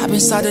day. Hop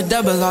inside the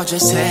double R,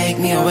 just take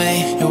me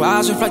away. Your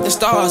eyes reflect the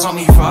stars on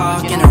me,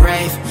 rockin' a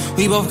rave.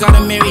 We both got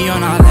a mirror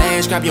on our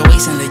legs. Grab your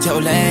waist and lick your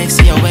legs,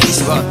 see your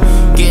waist. Look,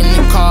 get in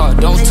the car,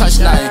 don't touch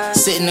nothing.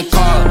 Sit in the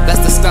car,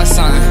 let's discuss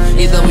something.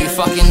 Either we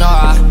fucking or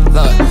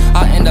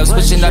I end up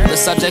switching up the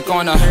subject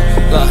on her.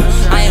 Look,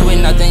 I ain't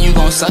with nothing, you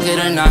gon' suck it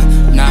or not?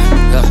 Nah,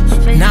 look,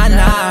 nah,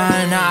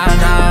 nah, nah,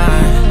 nah.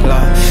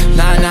 Look,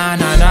 nah, nah,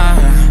 nah, nah.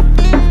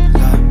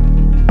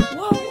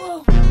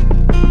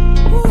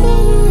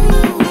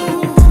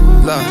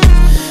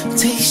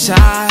 Take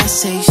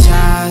shots, take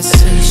shots,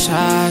 take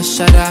shots,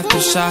 shot after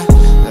shot.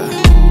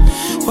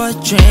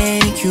 What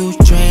drink you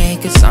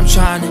drink? Cause I'm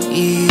tryna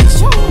ease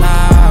your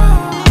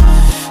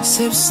mind.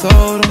 Sip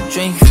slow, don't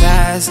drink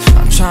fast.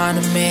 I'm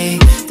tryna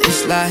make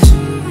this last.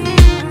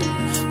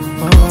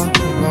 Oh,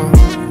 oh.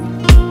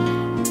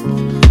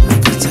 I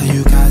can tell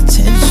you got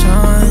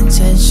tension,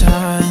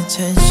 tension,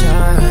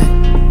 tension.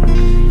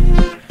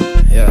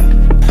 Yeah.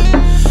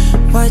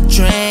 What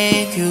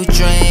drink you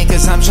drink?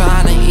 Cause I'm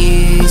tryna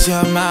ease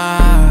your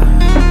mind.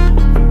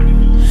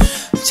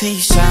 Take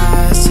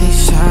shots,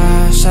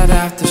 shot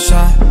after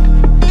shot.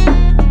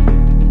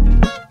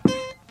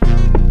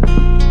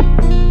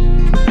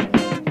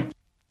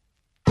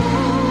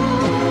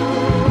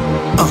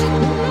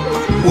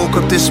 Woke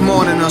up this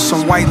morning on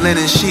some white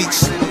linen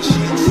sheets.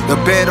 The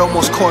bed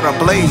almost caught a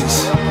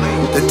blaze.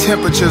 The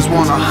temperature's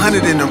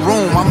 100 in the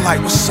room. I'm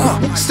like, what's up?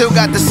 Still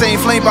got the same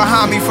flame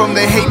behind me from the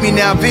Hate Me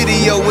Now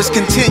video. It's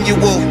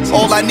continual.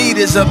 All I need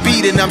is a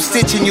beat and I'm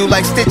stitching you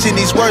like stitching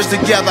these words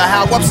together.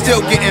 How I'm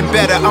still getting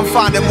better. I'm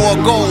finding more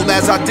gold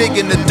as I dig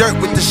in the dirt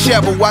with the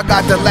shovel. I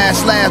got the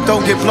last laugh.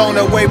 Don't get blown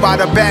away by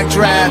the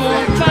backdraft.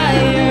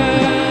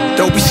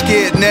 Don't be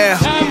scared now.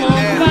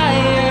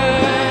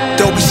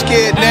 Don't be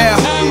scared now.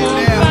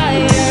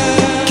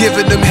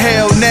 Giving them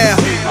hell now.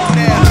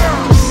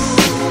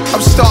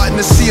 I'm starting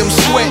to see them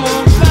sweat.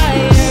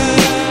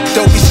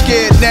 Don't be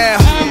scared now.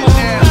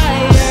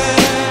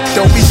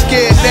 Don't be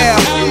scared now.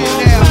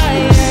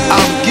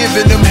 I'm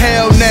giving them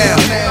hell now.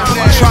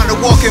 Trying to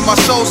walk in my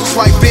soles, it's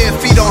like bare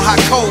feet on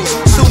hot coals.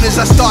 Soon as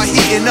I start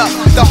heating up,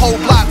 the whole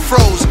block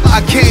froze.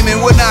 I came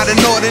in with not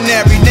an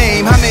ordinary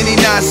name. How many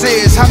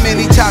Nasers? How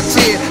many top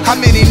tier? How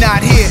many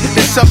not here?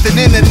 There's something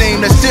in the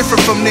name that's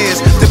different from theirs.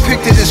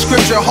 Depicted in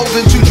scripture,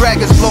 holding two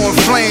dragons blowing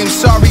flames.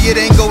 Sorry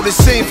it ain't go the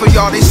same for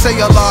y'all. They say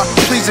Allah,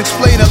 please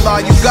explain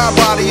Allah. You got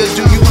body or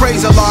do you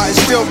praise Allah? And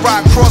still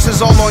rock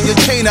crosses all on your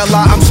chain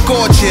Allah. I'm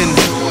scorching,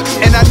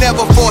 and I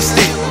never forced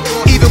it.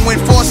 Even when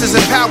forces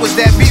and powers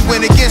that be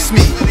went against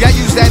me, y'all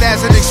use that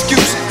as an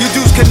excuse. You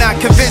dudes cannot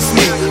convince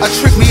me. I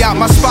trick me out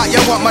my spot,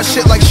 y'all want my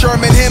shit like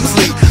Sherman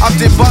Hemsley. I'm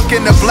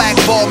debunking the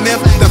blackball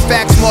myth, the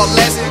facts more or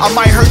less. I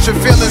might hurt your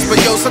feelings, but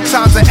yo,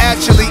 sometimes it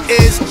actually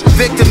is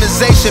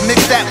victimization.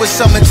 Mix that with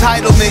some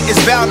entitlement, it's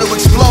bound to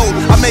explode.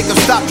 I make them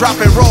stop, drop,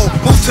 and roll.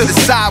 Move to the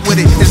side with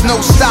it, there's no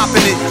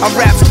stopping it. I'm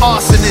rap's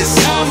arsonist.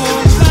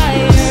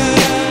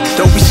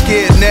 Don't be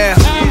scared now.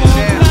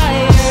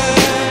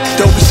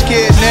 Don't be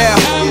scared now.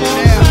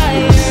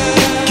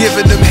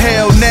 Giving them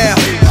hell now.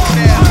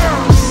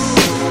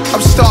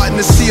 I'm starting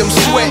to see them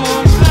sweat.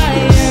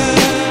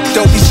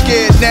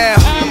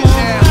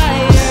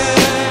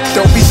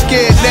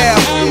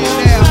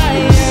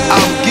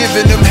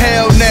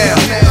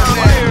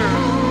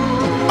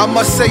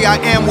 way I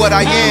am what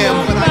I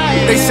am.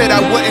 They said I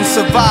wouldn't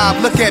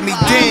survive, look at me,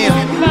 damn.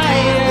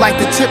 Like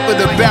the tip of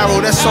the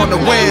barrel that's on the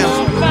wham.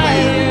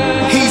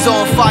 He's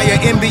on fire,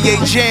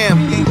 NBA Jam.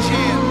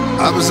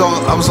 I was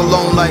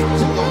alone, like,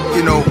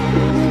 you know,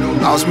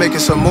 I was making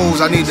some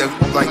moves. I need to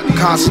like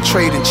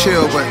concentrate and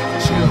chill, but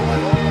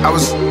I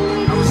was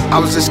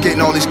just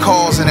getting all these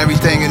calls and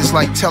everything, and it's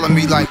like telling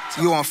me like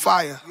you on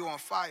fire. You on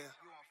fire.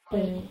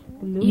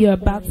 You're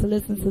about to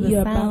listen to the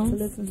sound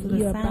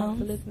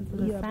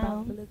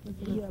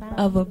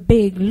of a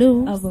Big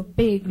Lou,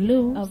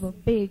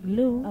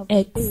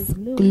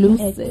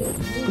 exclusive.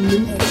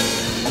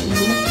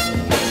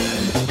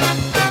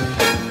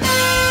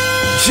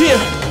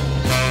 Yeah,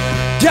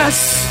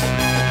 yes.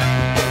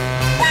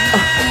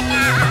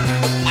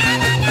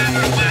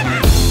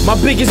 My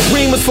biggest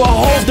dream was for a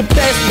hoe to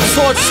pass the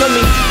torch to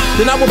me.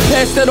 Then I would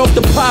pass that off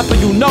the popper,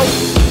 you know.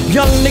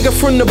 Young nigga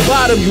from the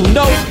bottom, you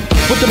know.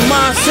 With the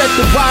mindset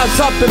to rise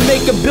up and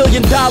make $1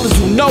 billion,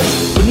 you know.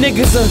 But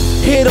niggas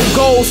hear them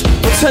goals,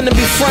 pretend to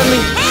be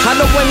friendly. I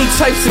know any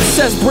type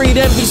success breed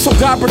envy, so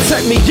God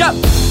protect me, yup.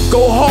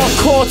 Go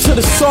hardcore till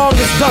the song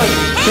is done.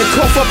 And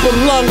cough up a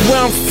lung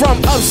where I'm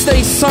from,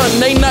 upstate son.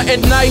 Ain't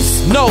nothing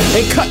nice, no,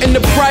 ain't cutting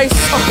the price.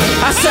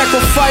 I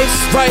sacrifice,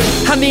 right,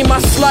 I need my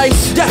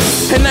slice,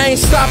 yes. And I ain't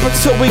stopping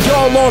till we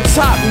all on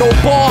top. No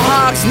ball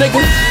hogs, nigga,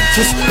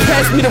 just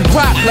pass me the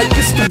rock like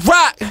it's the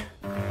rock.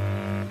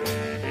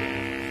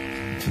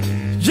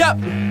 Yep.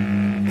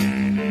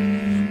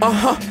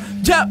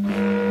 Yep.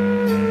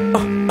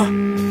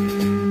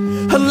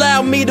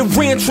 Allow me to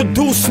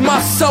reintroduce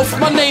myself.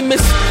 My name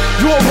is,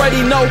 you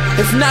already know.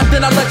 If not,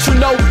 then I'll let you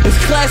know. It's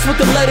class with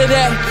the letter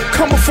that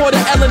come before the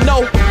L and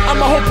O. I'm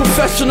a whole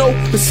professional,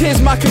 this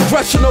here's my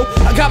congressional.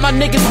 I got my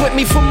niggas with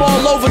me from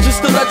all over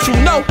just to let you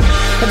know.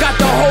 I got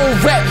the whole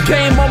rap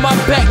game on my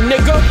back,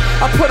 nigga.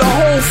 I put a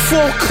whole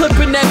full clip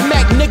in that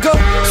Mac, nigga.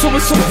 So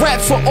it's a rap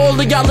for all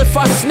of y'all if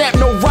I snap.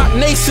 No Rock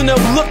Nation, it'll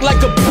look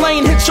like a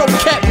plane hit your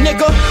cap,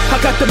 nigga. I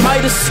got the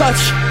Midas touch.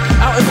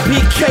 Out in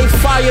BK,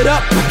 fired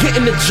up,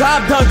 getting the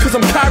job done cause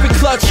I'm Kyrie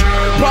clutch.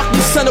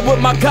 Barclays Center with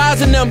my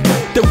guys in them.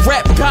 The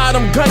rap god,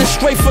 I'm gunning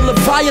straight for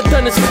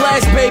Leviathan. It's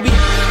class, baby.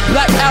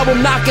 Black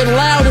album knocking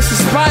loud, it's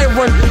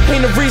inspiring.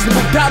 Ain't a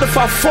reasonable doubt if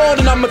I fall,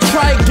 then I'ma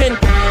try again.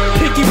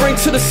 Pinky ring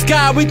to the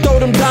sky, we throw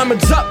them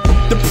diamonds up.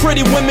 The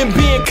pretty women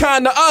being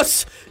kind to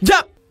us,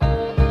 yup.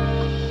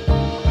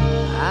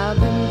 I've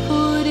been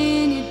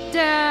putting you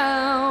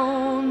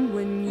down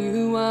when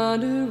you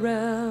aren't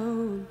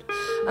around.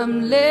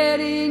 I'm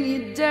letting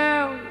you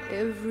down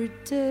every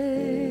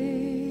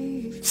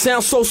day.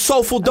 Sounds so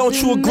soulful, don't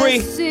you agree?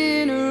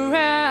 Messing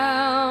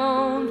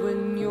around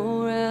when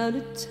you're out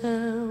of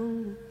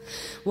town.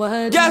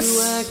 Why do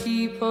I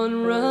keep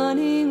on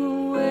running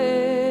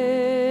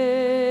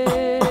away?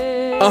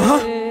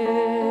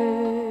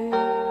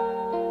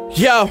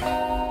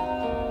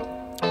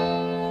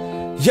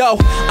 Yo,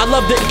 I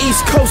love the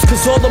East Coast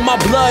cause all of my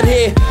blood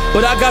here.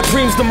 But I got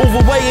dreams to move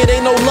away, it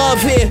ain't no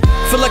love here.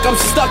 Feel like I'm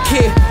stuck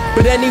here,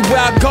 but anywhere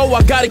I go,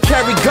 I gotta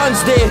carry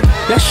guns there.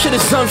 That shit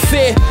is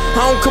unfair, I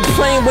don't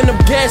complain when them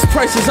gas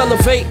prices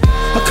elevate.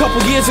 A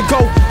couple years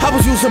ago, I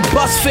was using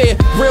bus fare.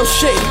 Real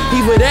shit,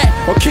 either that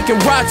or kicking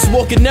rocks,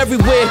 walking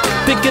everywhere.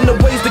 Thinking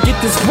of ways to get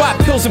this guap,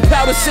 pills and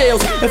powder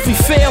sales. If we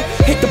fail,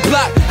 hit the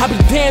block. I'll be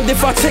damned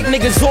if I take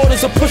niggas'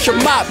 orders or push a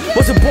mop.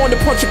 Wasn't born to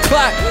punch a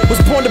clock,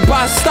 was born to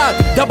buy stock.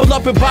 Double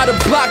up and buy the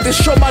block, then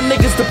show my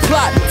niggas the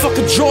plot. Fuck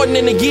a Jordan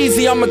and a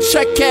Yeezy, I'm a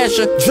check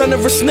casher.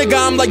 Generous nigga,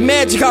 I'm like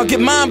magic, I'll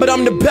get mine, but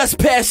I'm the best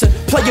passer.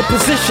 Play your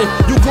position,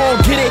 you gon'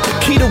 get it.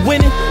 Key to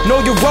winning, know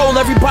your role,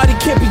 everybody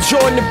can't be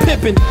Jordan and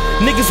Pippen.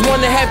 Niggas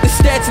wanna have the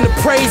stats and the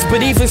praise,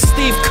 but even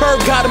Steve Kerr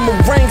got him a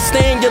ring.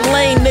 Stay in your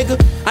lane, nigga.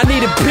 I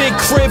need a big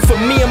crib for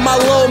me and my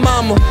little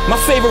mama. My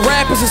favorite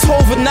rappers is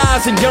Hova,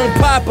 Nas, and Young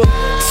Papa.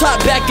 Top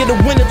back in the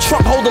winter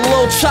trunk, hold a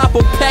little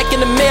chopper. Pack in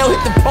the mail,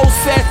 hit the post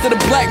fast to the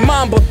Black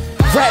Mamba.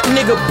 Rap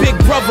nigga, big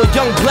brother,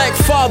 young black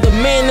father.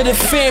 Man of the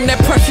fam, that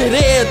pressure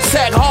there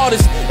attack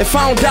hardest. If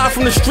I don't die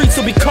from the streets,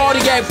 it'll be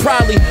cardiac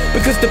probably.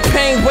 Because the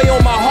pain weigh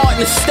on my heart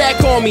and the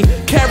stack on me.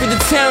 Carried the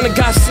town and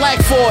got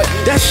slack for it.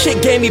 That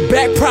shit gave me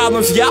back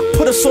problems, y'all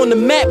put us on the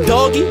map,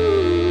 doggy.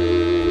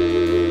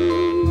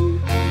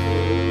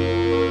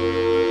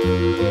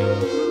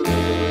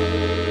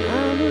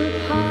 I'm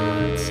a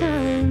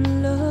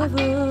part-time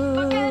lover.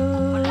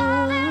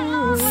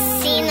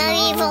 See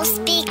no evil,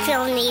 speak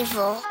no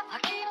evil.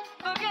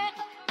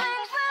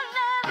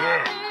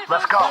 Yeah,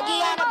 let's go.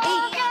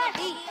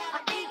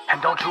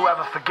 And don't you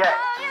ever forget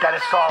that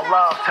it's all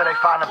love till they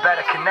find a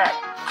better connect.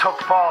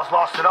 Took falls,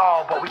 lost it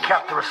all, but we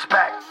kept the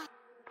respect,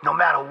 no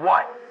matter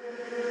what.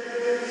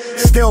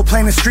 Still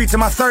playing the streets in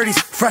my 30s,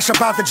 fresh up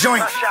out the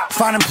joint.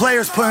 Finding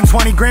players, putting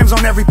 20 grams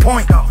on every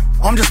point.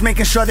 I'm just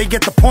making sure they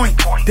get the point.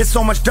 There's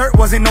so much dirt,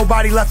 wasn't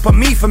nobody left but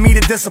me for me to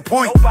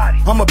disappoint.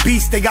 I'm a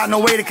beast, they got no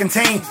way to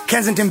contain.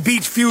 Kensington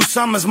Beach, few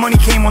summers, money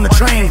came on the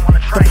train.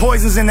 The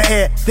poison's in the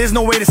air, there's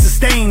no way to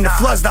sustain. The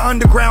flood's the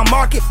underground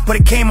market, but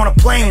it came on a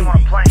plane.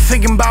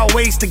 Thinking about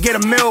ways to get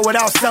a meal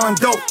without selling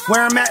dope.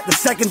 Where I'm at, the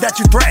second that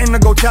you threaten to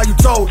go tell you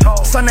told.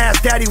 Son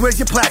asked daddy, where's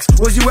your plaques?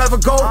 Was you ever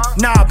gold?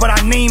 Nah, but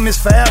our name is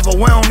forever,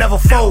 we don't never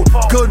fold.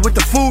 Good with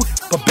the food,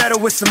 but better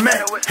with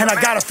cement. And I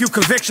got a few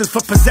convictions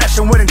for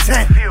possession with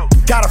intent.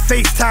 Got a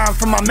FaceTime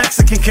from my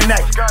Mexican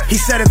connect. He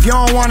said if you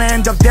don't wanna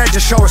end up dead,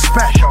 just show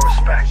respect.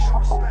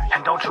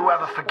 And don't you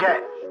ever forget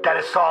that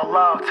it's all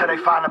love till they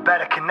find a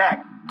better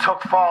connect.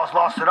 Took falls,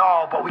 lost it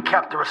all, but we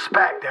kept the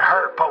respect. It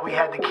hurt, but we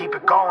had to keep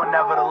it going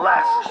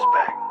nevertheless.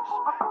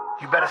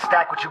 You better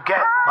stack what you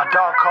get. My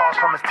dog calls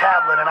from his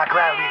tablet and I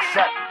gladly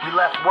accept. We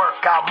left work,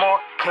 got more,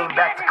 came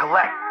back to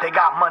collect. They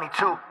got money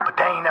too, but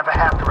they ain't never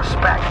have the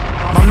respect.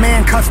 My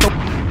man cuts the...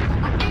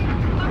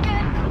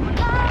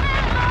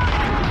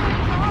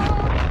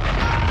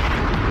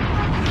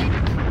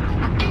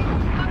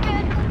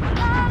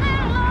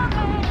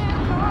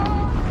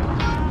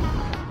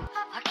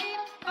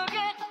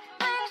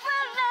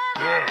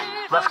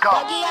 Let's go.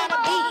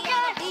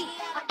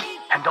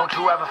 And don't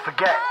you ever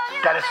forget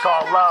that it's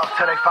all love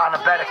till they find a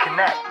better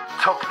connect.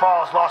 Took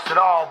falls, lost it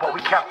all, but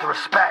we kept the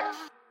respect.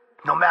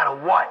 No matter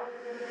what.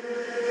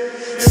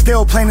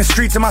 Still playing the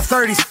streets in my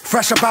 30s,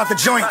 fresh up out the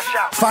joint.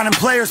 Finding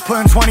players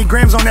putting 20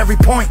 grams on every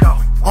point.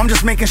 I'm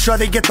just making sure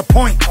they get the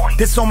point.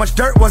 There's so much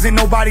dirt, wasn't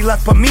nobody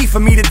left but me for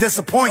me to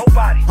disappoint.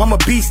 I'm a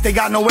beast, they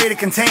got no way to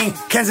contain.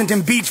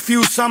 Kensington Beach,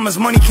 few summers,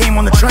 money came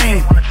on the train.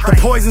 The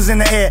poison's in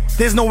the air,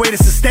 there's no way to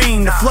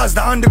sustain. The flood's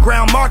the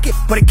underground market,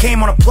 but it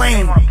came on a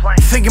plane.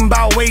 Thinking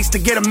about ways to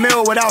get a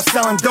meal without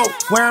selling dope.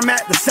 Where I'm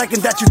at, the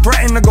second that you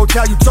threaten to go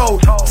tell you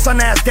told.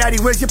 Son asked daddy,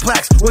 where's your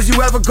plaques? Was you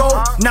ever gold?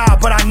 Nah,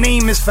 but our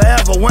name is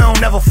forever, we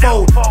don't never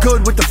fold.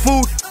 Good with the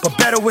food, but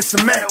better with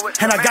cement.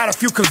 And I got a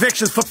few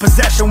convictions for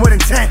possession with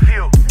intent.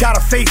 Got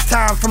a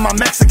FaceTime from my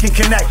Mexican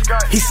connect.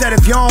 He said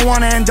if you don't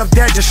wanna end up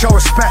dead, just show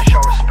respect.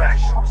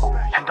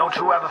 And don't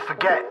you ever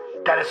forget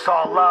that it's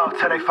all love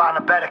till they find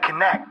a better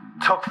connect.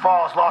 Took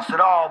falls, lost it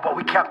all, but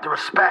we kept the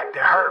respect.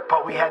 It hurt,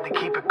 but we had to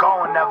keep it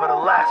going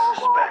nevertheless.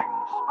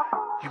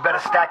 You better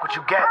stack what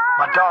you get.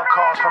 My dog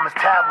calls from his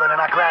tablet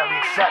and I gladly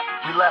accept.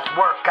 We left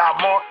work,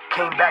 got more,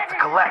 came back to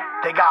collect.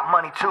 They got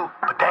money too,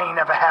 but they ain't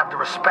never have the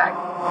respect.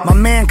 My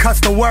man cuts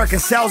the work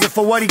and sells it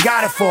for what he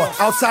got it for.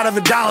 Outside of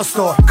the dollar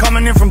store,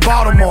 coming in from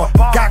Baltimore.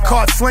 Got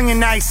caught slinging,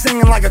 now he's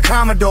singing like a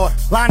Commodore.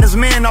 Lined his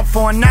man up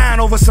for a 9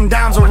 over some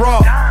dimes of raw.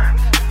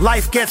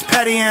 Life gets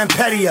pettier and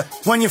pettier.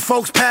 When your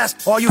folks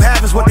pass, all you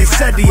have is what they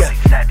said to you.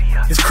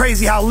 It's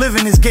crazy how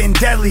living is getting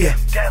deadlier.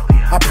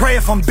 I pray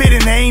if I'm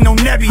bidding, there ain't no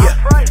Nebbia.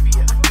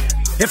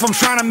 If I'm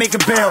trying to make a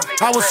bail,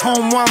 I was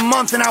home 1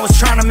 month and I was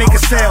trying to make a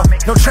sale.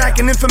 No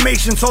tracking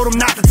information, told him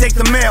not to take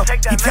the mail.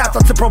 He tapped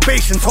up to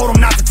probation, told him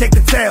not to take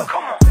the tail.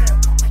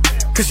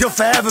 Cause you'll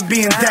forever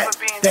be in debt.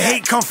 The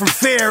hate come from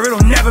fear,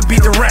 it'll never be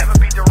direct.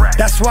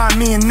 That's why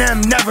me and them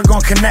never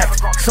gonna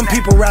connect. Some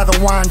people rather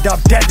wind up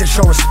dead than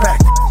show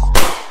respect.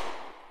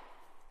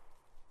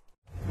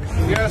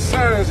 Yes,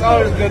 sir. It's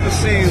always good to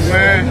see you,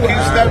 man.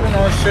 Keep stepping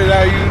on shit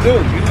how you do.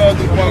 You know what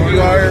the fuck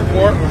you out here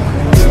for. You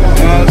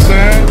know what I'm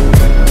saying?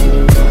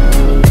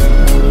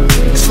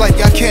 It's like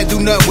y'all can't do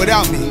nothing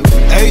without me.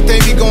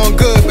 Everything be going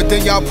good, but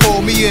then y'all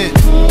pull me in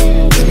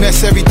and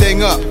mess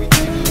everything up.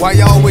 Why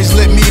y'all always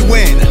let me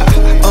win?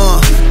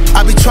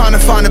 I be trying to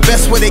find the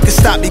best way they can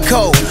stop me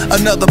cold.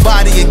 Another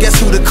body, and guess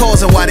who the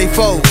cause and why they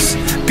foes?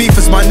 Beef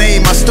is my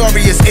name, my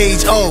story is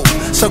age old.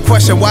 So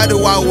question, why do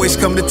I always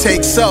come to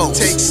take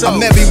souls?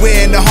 I'm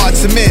everywhere in the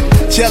hearts of men.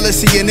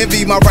 Jealousy and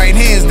envy, my right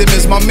hands, them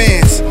is my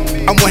mans.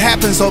 I'm what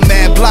happens on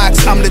mad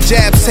blocks. I'm the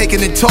jabs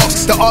taking in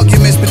talks. The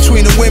arguments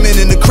between the women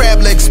in the crab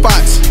leg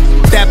spots.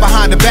 That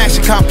behind the back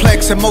shit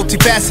complex and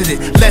multifaceted.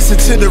 Lesson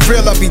to the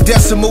real, I'll be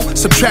decimal.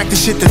 Subtract the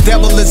shit, the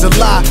devil is a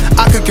lie.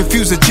 I could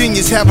confuse a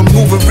genius, have him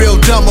moving real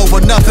dumb over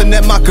nothing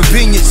at my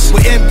convenience.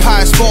 With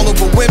empires fall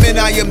over women,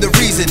 I am the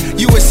reason.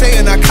 USA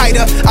and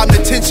Al-Qaeda, I'm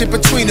the tension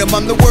between them.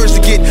 I'm the words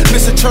to get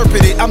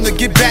misinterpreted. I'm the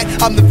get back,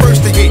 I'm the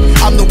first to hit.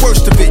 I'm the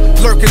worst of it,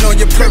 lurking on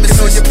your premises.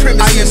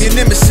 I am your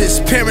nemesis,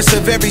 parents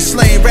of every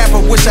slain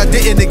rapper wish I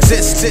didn't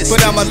exist.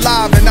 But I'm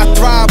alive and I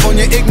thrive on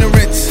your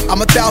ignorance.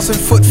 I'm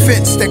 1,000-foot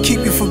fence that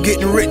keep you from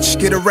getting rich.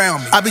 Get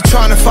around me. I be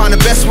trying to find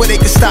the best way they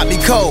can stop me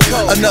cold.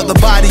 Another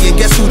body, and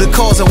guess who the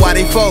cause and why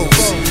they foes?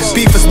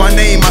 Beef is my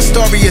name, my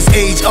story is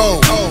age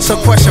old. So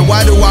question,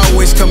 why do I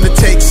always come to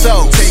take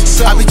souls?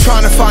 I be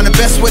trying to find the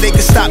best way they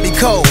can stop me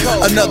cold.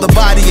 Another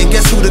body, and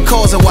guess who the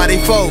cause and why they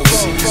foes?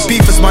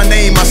 Beef is my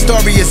name, my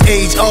story is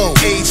age old.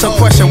 So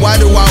question, why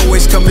do I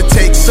always come to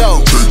take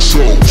souls?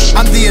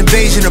 I'm the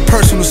invasion of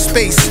personal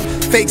space.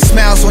 Fake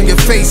smiles on your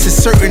face is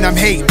certain I'm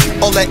hate.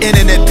 All that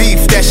internet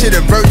beef, that shit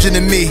a virgin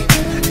to me.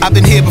 I've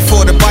been here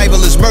before the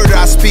Bible is murder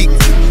I speak.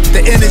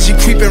 The energy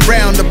creeping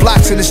round the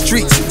blocks and the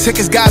streets.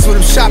 Tickets guys with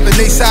them shopping,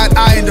 they side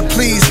eyeing to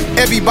please.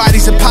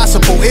 Everybody's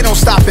impossible, it don't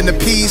stop in the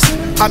peas.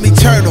 I'm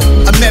eternal,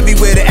 I'm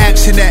everywhere the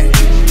action at.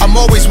 I'm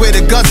always where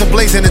the guns are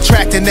blazing,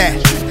 attracting that.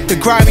 The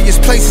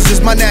grimiest places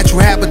is my natural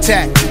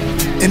habitat.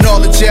 In all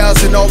the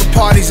jails and all the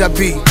parties I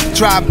be.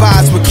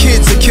 Drive-bys with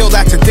kids that killed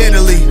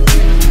accidentally.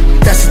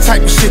 That's the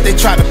type of shit they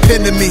try to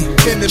pin to me.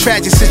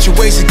 Tragic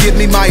situations give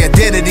me my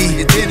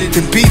identity.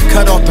 The beef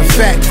cut off the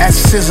fat as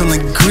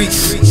sizzling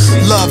grease.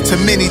 Love to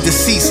many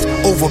deceased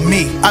over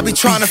me. I be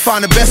trying to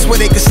find the best way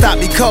they can stop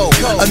me cold.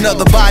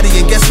 Another body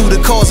and guess who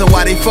the cause and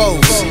why they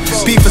foes.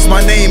 Beef is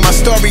my name, my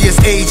story is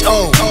age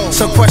old.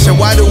 So question,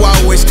 why do I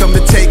always come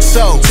to take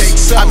so?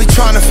 I be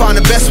trying to find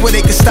the best way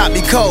they can stop me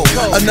cold.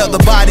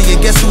 Another body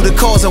and guess who the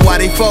cause and why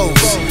they foes.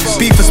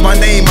 Beef is my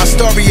name, my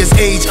story is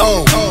age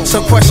old. So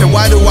question,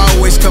 why do I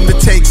always come to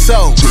take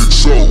so? Take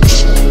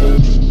souls.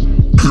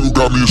 People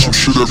got me in some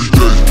shit every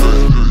day.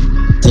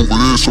 Over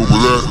this, over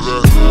that,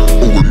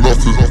 over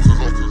nothing,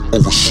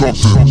 over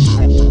something.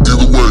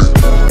 Either way,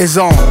 it's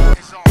on.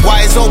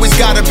 Why it's always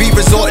gotta be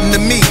resorting to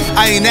me?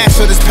 I ain't asked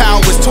for this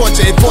power, it's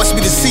torture, it forced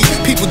me to see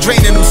people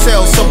draining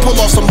themselves, some pull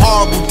off some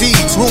horrible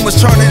deeds. Rumors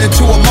turning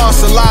into a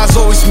monster, lies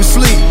always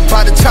mislead.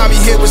 By the time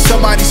you hear what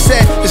somebody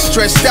said, it's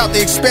stressed out,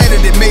 they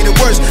expanded it, made it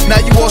worse. Now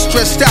you all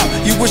stressed out,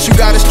 you wish you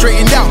got it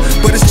straightened out,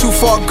 but it's too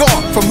far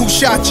gone. From who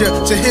shot you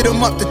to hit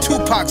 'em up, the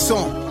Tupac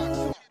song.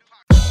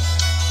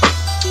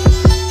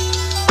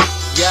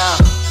 Yeah.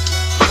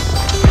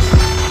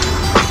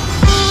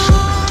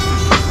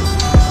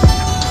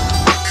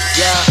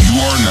 you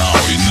are now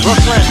in the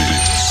Brooklyn.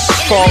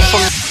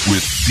 mix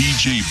with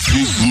DJ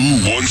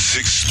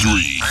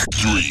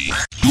BigLou163.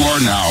 You are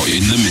now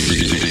in the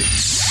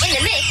mix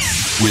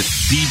with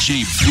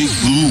DJ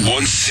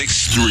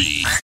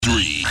BigLou163.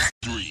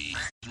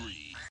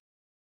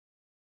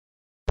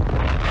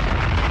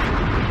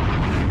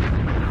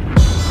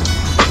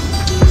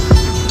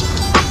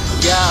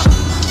 Yeah.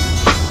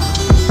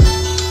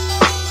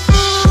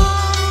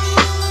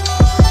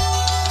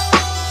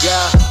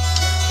 Yeah.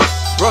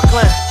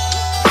 Brooklyn.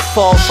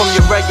 Fall from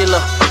your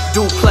regular.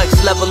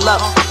 Duplex level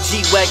up.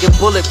 G-Wagon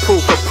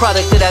bulletproof. A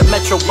product of that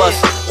Metro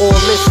bus. All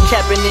this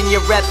capping in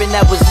your rapping,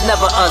 that was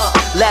never us.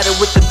 Ladder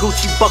with the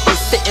Gucci buckle,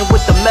 sitting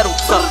with the metal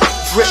tuck.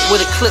 Drip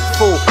with a clip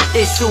full.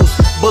 Issues,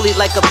 bullied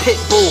like a pit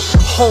bull.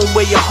 Home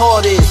where your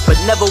heart is, but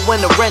never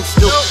when the rent's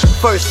due.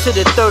 First to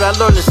the third, I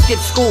learned to skip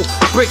school.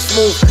 Bricks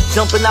move,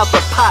 jumping out the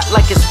pot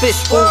like it's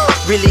fish food.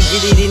 Really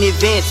get it in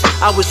advance,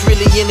 I was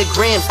really in the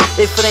grams.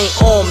 If it ain't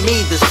on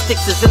me, the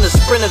sticks is in the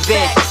Sprinter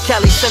van.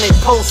 Cali sent it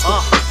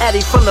postal,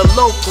 Addy from the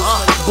local.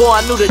 Boy,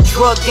 I knew the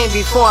drug game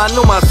before I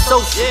knew my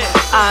social.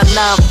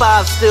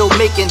 I-95 still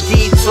making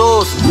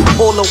detours.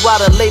 All the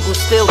while the label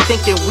still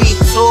thinking we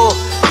tour.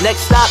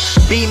 Next stop,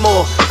 be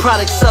more.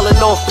 Product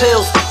selling off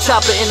pills.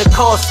 Chopper in the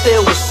car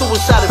still with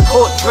suicide and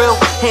court drill.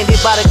 Handed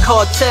by the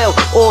cartel,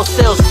 all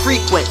sales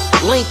frequent.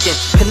 Lincoln,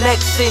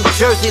 connects in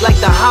Jersey like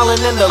the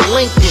Holland and the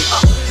Lincoln.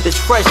 It's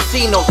fresh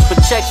C-notes for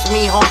checks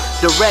me home.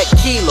 Direct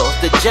kilos,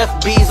 the Jeff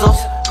Bezos.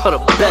 For the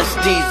best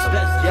diesel.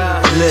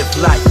 Live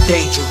life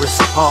dangerous,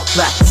 heart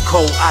black as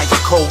cold, ice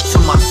cold to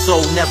my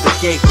soul, never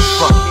gave a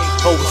fuck.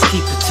 Always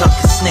keep it tucked,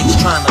 cause snakes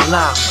trying to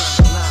lie me.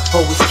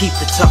 Always keep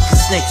it tucked,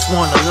 cause snakes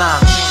wanna lie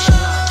me.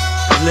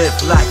 Live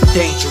life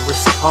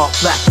dangerous, heart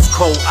black as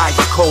cold, ice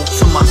cold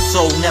to my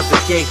soul, never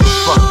gave a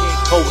fuck.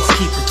 Always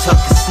keep it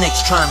tucked, cause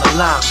snakes trying to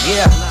lie me.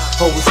 Yeah.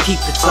 Always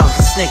keep it tucked,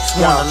 cause snakes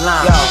wanna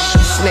lie me.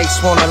 Snakes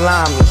wanna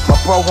lie me. My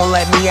bro won't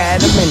let me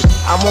at him, and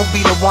I won't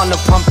be the one to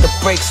pump the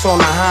brakes on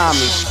the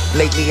homies.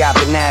 Lately I've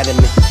been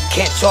adamant,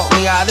 can't talk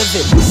me out of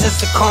it. Since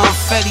the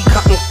confetti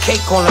cutting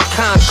cake on the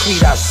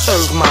concrete, I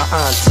serve my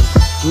auntie,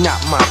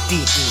 not my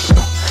DD.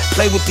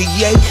 Play with the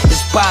yay,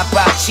 it's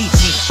bye-bye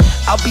Chi-Chi.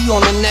 I'll be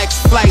on the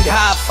next flight,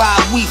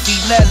 high-five, Wi-Fi,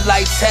 lead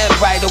lights, head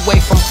right away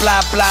from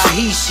blah-blah,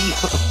 he-she.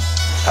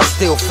 I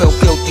still feel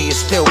guilty, it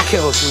still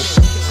kills me.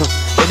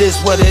 It is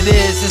what it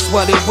is, it's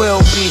what it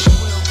will be.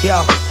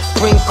 Yo,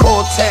 bring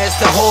Cortez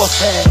to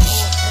Horsehead,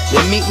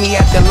 then meet me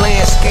at the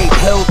landscape,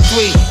 Hill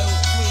 3.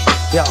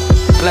 Yo,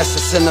 bless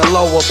us in the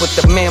lower, but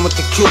the man with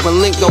the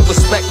Cuban link don't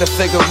respect the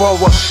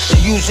Figueroa.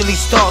 It usually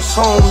starts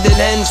home, then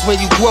ends when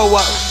you grow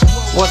up.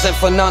 Wasn't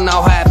for none,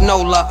 I'll have no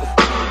luck.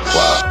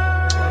 Wow.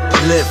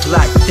 Live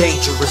life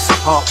dangerous,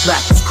 heart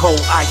black as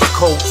cold, ice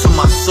cold to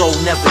my soul,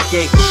 never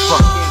gave a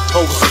fuck.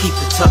 Always keep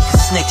it tucked,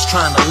 cause snakes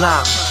trying to lie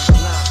me.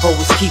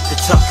 Always keep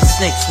it tucked, cause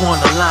snakes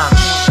wanna lie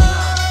me.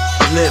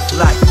 Live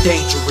life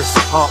dangerous,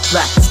 heart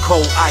black as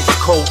cold, ice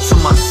cold to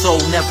my soul,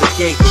 never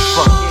gave a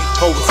fuck.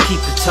 Always keep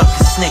it tucked,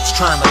 cause snakes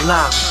trying to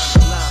lie me.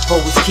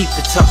 Always keep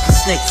it tucked,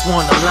 cause snakes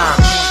wanna lie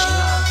me.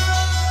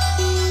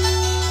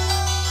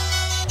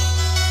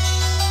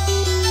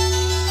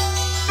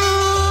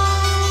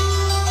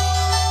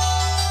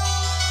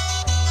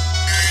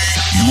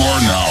 You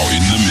are now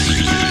in the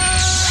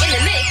mix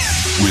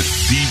with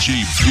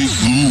DJ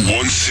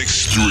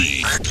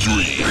BigLou163.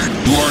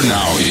 You are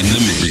now in the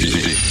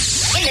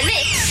mix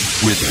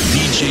with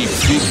DJ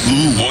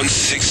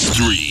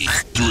BigLou163.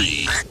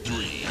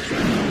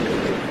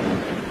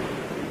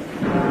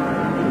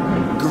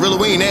 Gorilla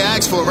Wayne, they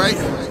asked for it, right?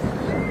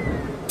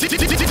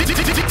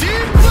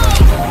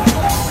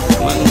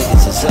 My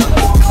niggas is up.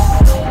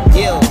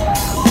 Yo,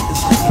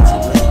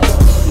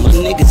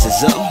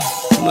 is up,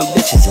 my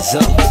bitches is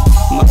up,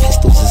 my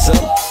pistols is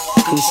up,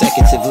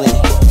 consecutively.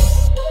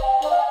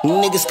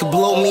 Niggas could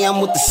blow me,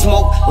 I'm with the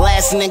smoke.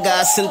 Last nigga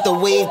I sent the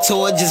wave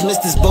toward, just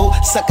missed his boat.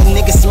 Suck a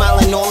nigga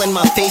smiling all in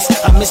my face,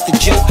 I missed the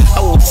joke. I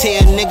will tear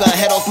a nigga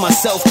head off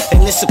myself, and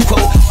it's a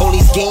quote. All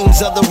these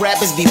games other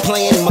rappers be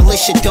playing,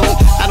 militia don't.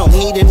 I don't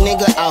need a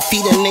nigga, I'll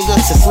feed a nigga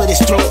to slit his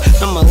throat.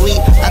 I'm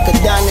elite, I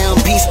could die now in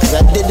peace, cause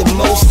I did the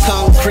most.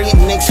 Concrete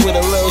mixed with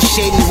a little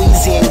shady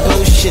Weezy and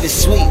ghost. Shit is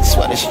sweet, that's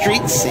why the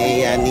streets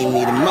say I need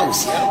me the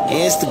most.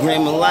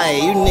 Instagram a liar,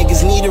 you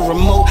niggas need a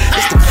remote.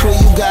 It's the crew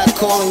you got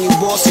calling you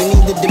boss, you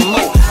need the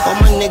demote. All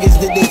my niggas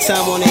did their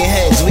time on their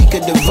heads, we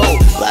could devote.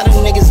 A lot of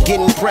niggas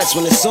get impressed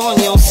when it's on,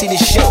 you don't see the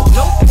show.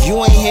 If you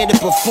ain't here to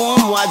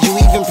perform, why'd you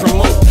even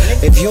promote?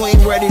 If you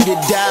ain't ready to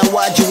die,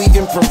 why'd you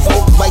even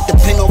provoke? Bite the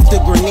pin off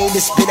the grenade and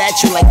spit at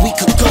you like we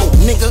could go,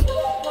 nigga.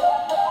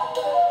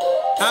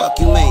 Fuck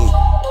you, man.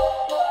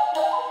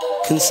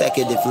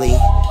 Consecutively,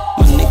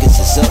 my niggas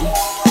is up,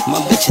 my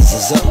bitches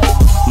is up,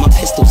 my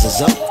pistols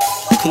is up.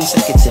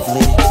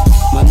 Consecutively,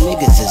 my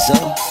niggas is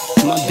up,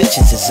 my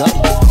bitches is up,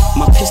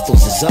 my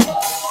pistols is up.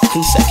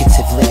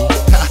 Consecutively,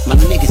 my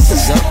niggas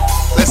is up,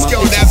 let's my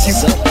go, bitches nephew.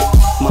 is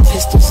up, my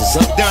pistols is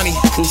up. Donnie,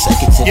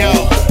 consecutively. Yo,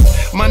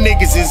 my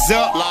niggas is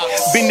up,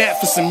 been that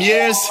for some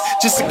years.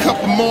 Just a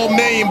couple more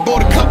million,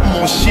 bought a couple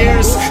more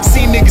shares.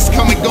 Seen niggas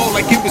come and go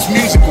like it was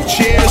musical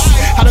chairs.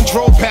 I done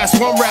drove past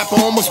one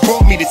rapper, almost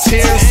brought me to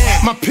tears.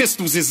 My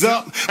pistols is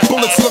up,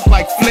 bullets look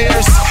like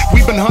flares.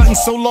 We been hunting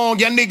so long,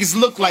 y'all niggas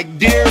look like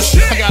deers.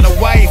 I got a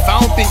wife, I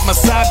don't think my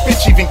side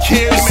bitch even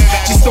cares.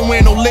 Just don't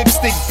wear no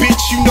lipstick,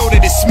 bitch, you know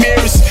that it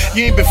smears.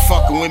 You ain't been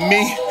fucking with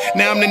me,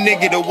 now I'm the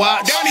nigga to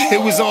watch.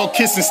 It was all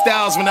kissing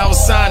styles when I was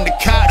signed to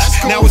Koch.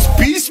 Now it's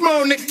beast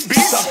mode, nigga.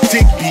 Suck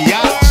dick,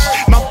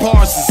 biatch. My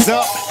bars is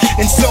up,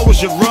 and so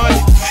is your run.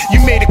 You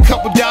made a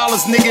couple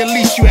dollars, nigga, at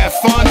least you had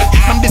fun.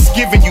 I'm just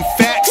giving you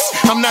facts,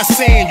 I'm not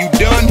saying you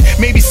done.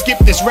 Maybe skip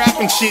this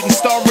rapping shit and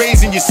start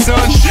raising your son.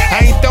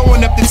 I ain't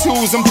throwing up the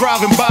tools, I'm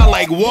driving by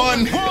like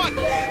one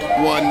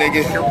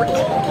nigga.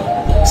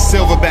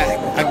 Silverback,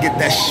 I get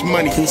that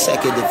money.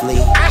 Consecutively,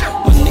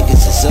 my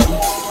niggas is up,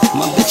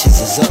 my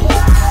bitches is up,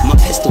 my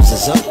pistols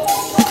is up.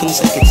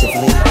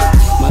 Consecutively,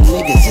 my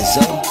niggas is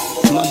up,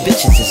 my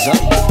bitches is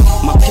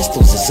up, my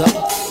pistols is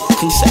up.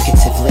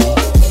 Consecutively,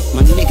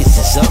 my niggas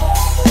is up,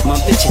 my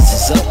bitches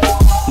is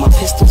up, my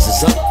pistols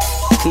is up.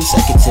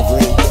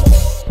 Consecutively.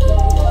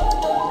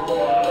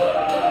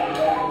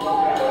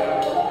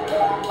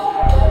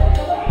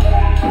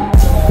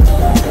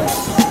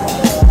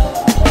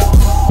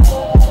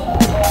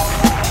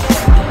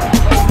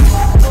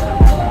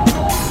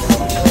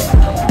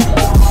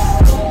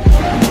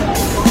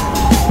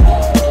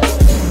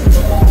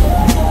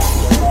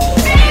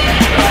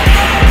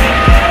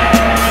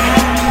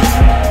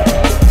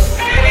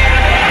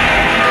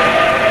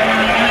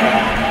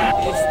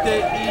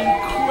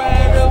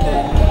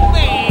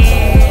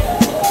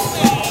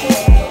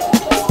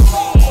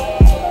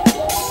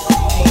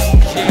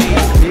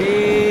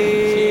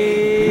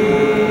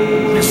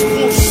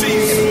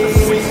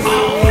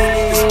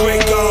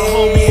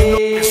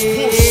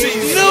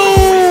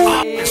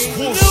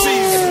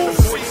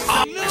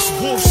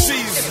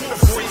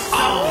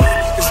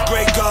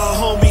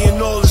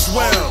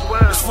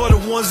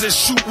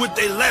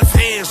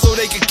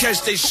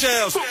 They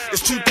shells.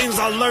 It's two things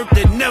I learned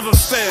that never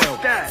fail.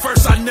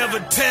 First, I never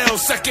tell.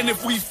 Second,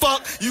 if we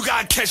fuck, you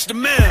gotta catch the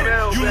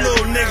mail. You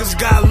little niggas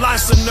got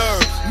lots of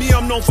nerve. Me,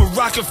 I'm known for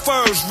rocking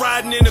furs.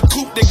 Riding in a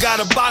coupe that got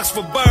a box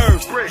for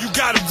birds. You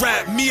gotta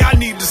rap. Me, I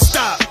need to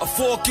stop. A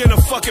fork in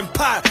a fucking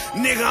pot.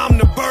 Nigga, I'm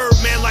the bird,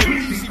 man, like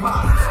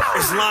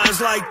it's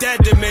lines like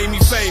that that made me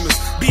famous.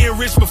 Being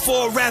rich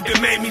before rapping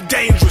made me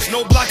dangerous.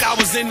 No block, I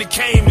was in the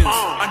Caymans.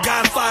 I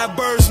got 5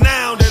 birds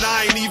now that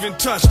I ain't even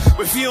touched.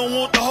 But if you don't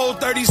want the whole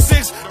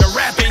 36, the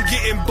rap ain't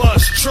getting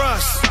bust.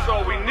 Trust. That's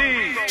all we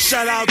need.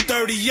 Shout out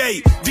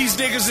 38. These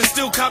niggas is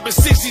still copping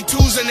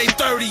 62s and they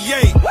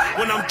 38.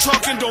 When I'm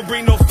talking, don't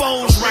bring no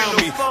phones round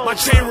me. My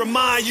chain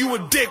remind you a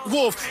dick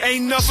wolf.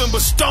 Ain't nothing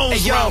but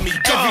stones round me.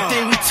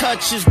 Everything we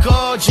touch is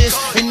gorgeous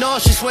and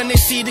nauseous when they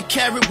see the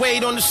carat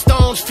weight on the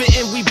stones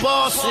fitting. We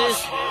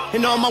bosses.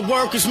 And all my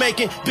workers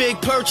making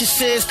big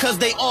purchases, cause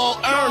they all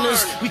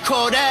earners. We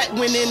call that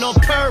winning on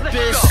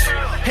purpose.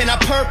 And I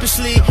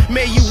purposely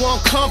made you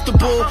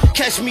uncomfortable.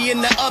 Catch me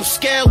in the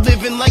upscale,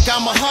 living like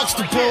I'm a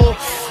Huxtable.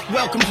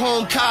 Welcome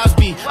home,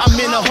 Cosby. I'm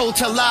in a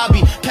hotel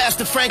lobby. Past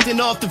the Franklin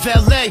off the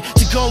valet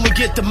to go and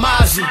get the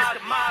Mozzie.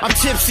 I'm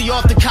tipsy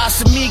off the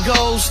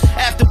Casamigos.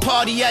 After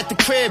party at the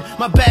crib,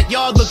 my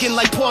backyard looking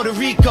like Puerto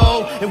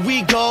Rico. And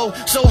we go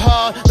so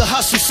hard, the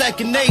hustle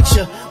second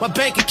nature. My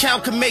bank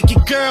account can make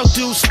your girl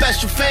do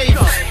special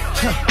favors.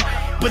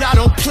 But I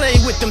don't play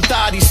with them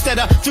thotties. Instead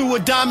I threw a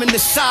diamond the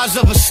size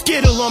of a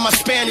Skittle on my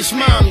Spanish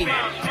mommy.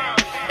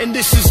 And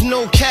this is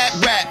no cat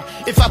rap.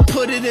 If I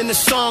put it in a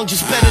song,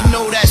 just better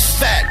know that's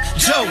fact.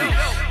 Joey.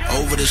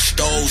 Over the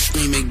stove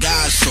screaming,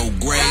 God so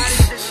great.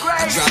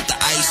 I drop the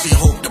ice and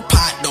hope the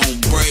pot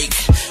don't break.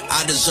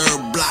 I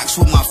deserve blocks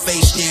with my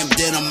face stamped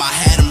in them. I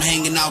had them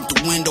hanging out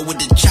the window with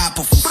the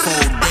chopper for 4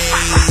 days.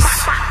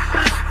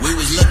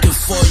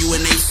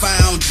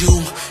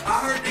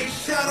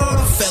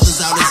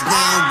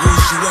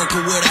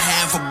 put with a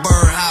half a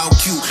bird, how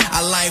cute. I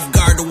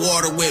lifeguard the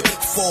water with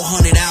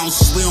 400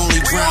 ounces, we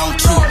only drown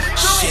two.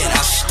 Shit,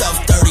 I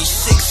stuffed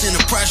 36 in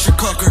a pressure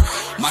cooker.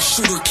 My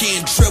shooter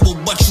can't dribble,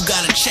 but you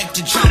gotta check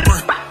the jumper.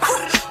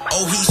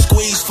 Oh, he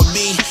squeezed for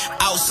me.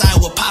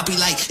 Outside with Poppy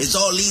like, is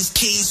all these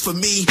keys for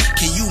me?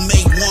 Can you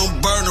make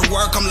one burner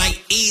work? I'm like,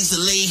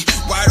 easily.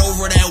 Right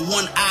over that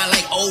one eye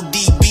like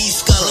ODB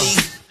Scully.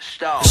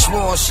 It's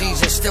war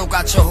season, still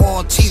got your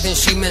whole teeth and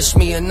she missed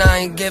me and I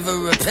ain't give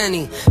her a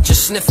penny.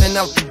 Just sniffing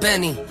out the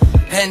Benny.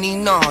 Henny,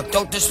 nah,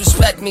 don't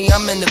disrespect me,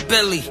 I'm in the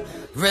Billy.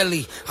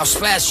 Really, I'll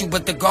splash you,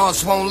 but the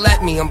guards won't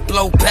let me. I'm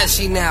blow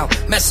Pesci now.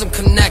 Met some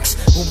connects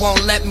who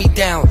won't let me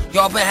down.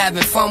 Y'all been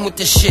having fun with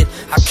this shit.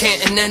 I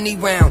can't in any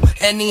round.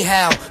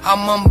 Anyhow,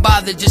 I'm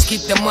unbothered, just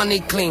keep the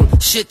money clean.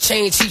 Shit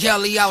changed, he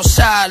yelly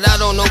outside. I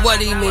don't know what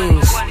he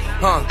means.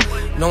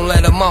 Don't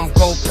let a month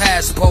go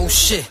past,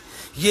 bullshit.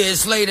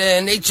 Years later,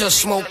 and they just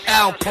smoke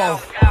Alpo.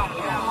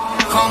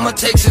 Karma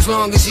takes as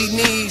long as he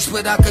needs,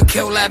 but I could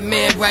kill that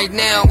man right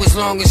now as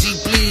long as he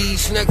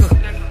bleeds, nigga.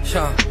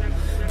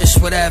 It's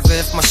whatever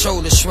if my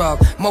shoulders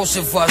shrug. Most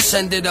of us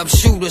ended up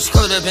shooters,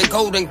 could've been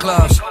Golden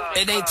Gloves.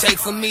 It ain't take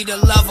for me to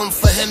love him,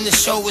 for him to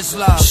show his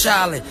love.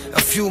 Solid,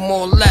 a few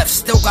more left,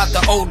 still got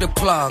the older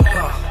plug.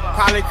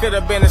 Probably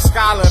could've been a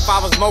scholar if I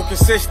was more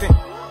consistent.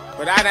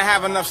 But I didn't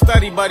have enough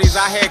study buddies,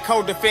 I had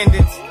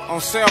co-defendants. On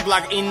cell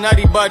block eating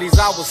nutty buddies,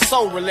 I was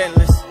so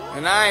relentless.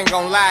 And I ain't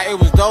gonna lie, it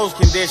was those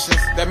conditions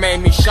that made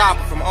me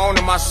sharper. From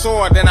owning my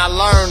sword, then I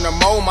learned to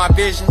mold my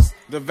visions.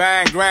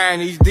 Divine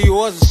grind, these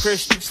Dior's is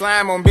Christian.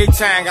 Slime on big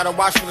time, gotta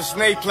watch for the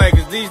snake play,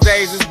 cause these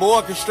days it's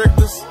boa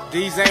constrictors.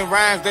 These ain't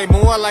rhymes, they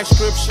more like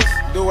scriptures.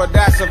 Do or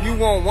die, so if you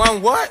want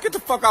one, what? Get the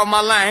fuck out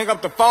my line, hang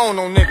up the phone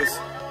on niggas.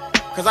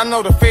 Cause I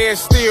know the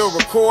feds still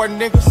recording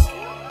niggas.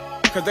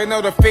 Cause they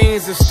know the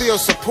fiends is still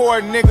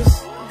supporting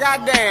niggas.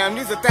 Goddamn,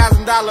 these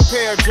 $1,000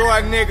 pair of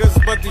Jordan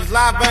niggas, but these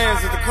live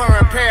bands is the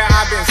current pair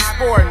I've been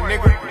sporting,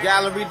 nigga.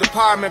 Gallery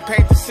department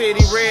paint the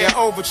city red. They're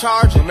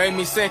overcharging, made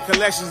me send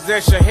collections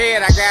at your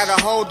head. I got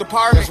a whole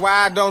department. That's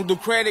why I don't do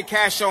credit,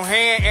 cash on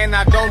hand, and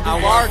I don't do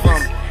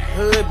bargains.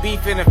 Hood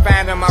beefing and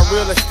finding my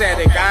real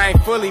aesthetic. I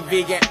ain't fully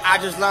vegan, I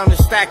just learned to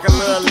stack a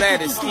little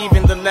lettuce.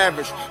 Even the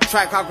leverage,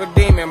 track hawker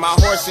demon, my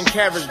horse and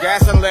carriage.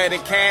 Gas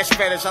unleaded, cash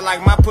fetish, I like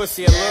my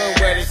pussy a little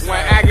wettish. When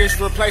I get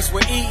replaced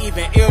with E,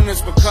 even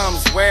illness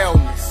becomes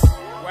wellness.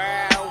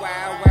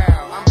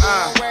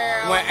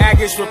 When I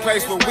get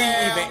replaced with weed,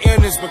 even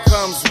illness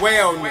becomes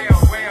wellness.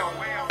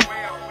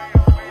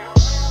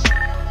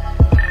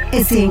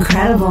 It's the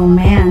incredible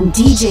man,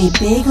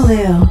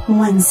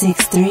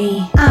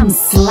 DJ.BigLou163. I'm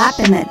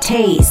slapping the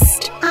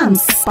taste. I'm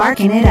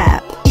sparking it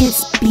up.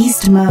 It's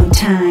beast mode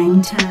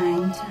time.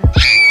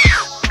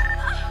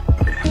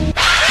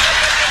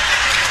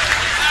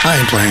 I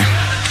ain't playing.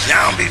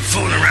 Y'all don't be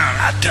fooling around,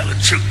 I tell the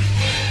truth.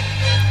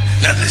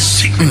 Nothing's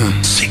secret.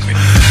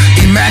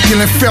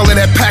 Immaculate fella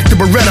that packed the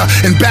Beretta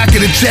and back of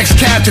the Jacks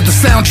captured the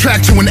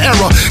soundtrack to an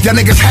era. Y'all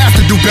niggas have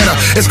to do better.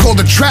 It's called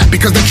a trap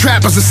because the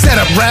trap is a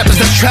setup. Rappers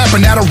that's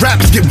trapping, now the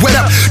rappers get wet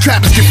up.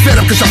 Trappers get fed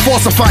up cause y'all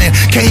falsifying.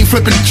 Cane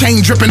flipping,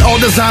 chain dripping, all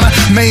designer.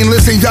 Main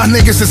listen, y'all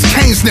niggas is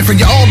cane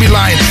sniffing. Y'all all be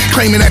lying,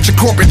 claiming that your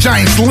corporate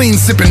giants lean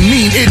sipping,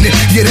 mean, isn't it?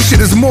 Yeah, this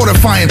shit is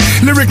mortifying.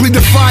 Lyrically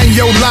defying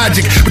your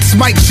logic, but this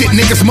mic shit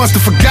niggas must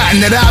have forgotten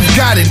that I've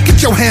got it.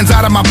 Get your hands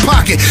out of my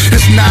pocket.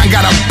 This nine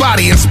got a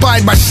body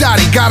inspired by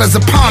Shotty. God is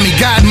upon me,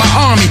 guide my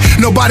army.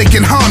 Nobody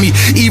can harm me,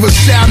 evil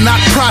shall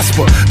not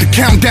prosper. The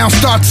countdown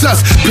starts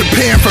us,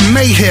 preparing for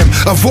mayhem,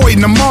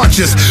 avoiding the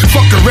marches.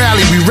 Fuck a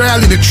rally, we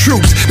rally the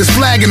troops. This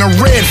flag in the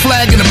red,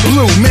 flag in the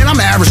blue. Man, I'm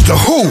average to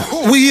who?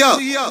 We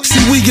up. See,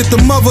 we get the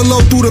mother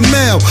load through the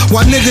mail.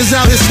 While niggas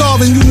out here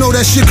starving, you know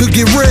that shit could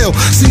get real.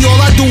 See,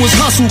 all I do is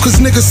hustle, cause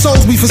niggas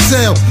souls be for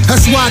sale.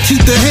 That's why I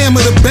keep the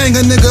hammer to bang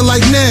a nigga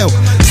like nail.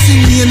 See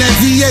me in that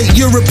V8,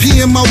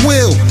 European my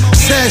will.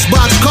 Sash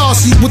box car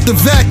seat with the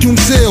vacuum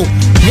seal.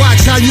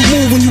 Watch how you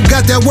move when you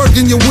got that work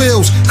in your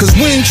wheels. Cause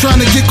we ain't trying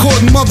to get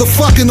caught in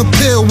motherfucking a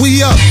pill.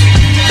 We up.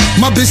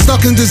 My bitch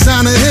stuck in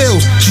designer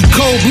heels. She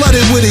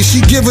cold-blooded with it,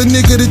 she give a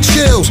nigga the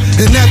chills.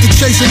 And after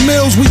chasing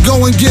mills, we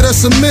go and get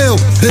us a meal.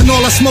 And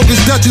all I smoke is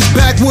Dutchess,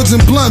 backwoods,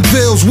 and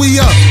Bluntvilles. We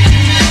up.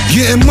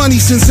 Getting money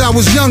since I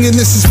was young and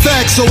this is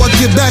fact. So I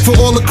get back for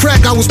all the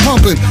crack I was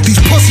pumping. These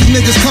pussy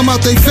niggas come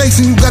out they face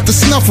and you got to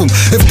snuff them.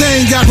 If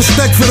they ain't got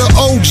respect for the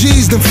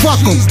OGs, then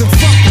fuck them.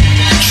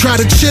 Try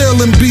to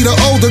chill and be the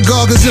older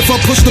guard, cause if I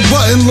push the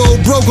button,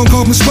 little bro gon'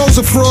 come expose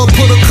a fraud.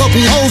 Put a couple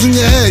holes in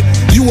your head.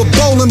 You a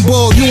bowling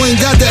ball, you ain't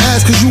got to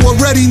ask cause you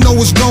already know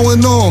what's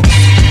going on.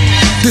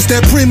 This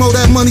that primo,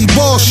 that money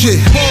ball shit.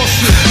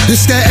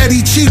 This that Eddie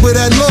Cheaper,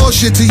 that lord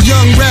shit. To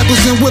young rappers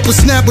and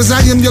whippersnappers,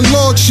 I am your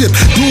lordship.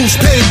 Dues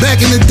paid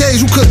back in the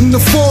days, you couldn't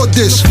afford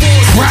this.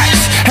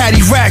 Racks, Hattie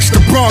Racks,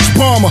 the Bronx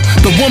bomber,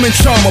 the woman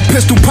charmer,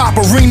 pistol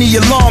popperini,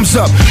 alarms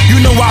up. You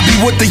know I be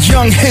with the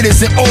young hitters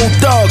and old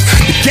thugs.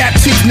 The Gap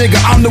teeth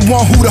nigga, I'm the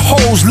one who the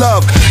hoes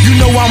love. You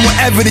know I'm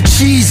wherever the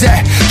cheese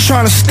at.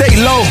 Tryna stay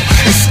low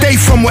and stay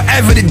from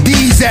wherever the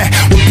D's at.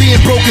 With being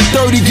broken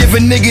 30, give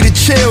a nigga the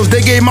chills.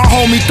 They gave my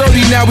homie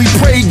 30, now we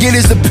pray get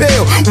his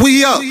appeal.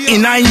 We up,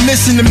 and I ain't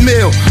missing the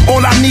meal. All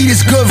I need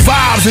is good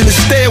vibes and to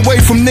stay away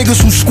from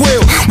niggas who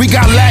squeal. We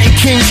got Latin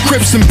kings,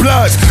 Crips, and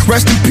Bloods.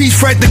 Rest in peace,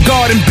 Fred the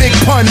God and Big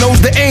Pun.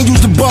 Those the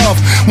angels above.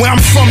 Where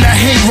I'm from, that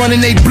hate running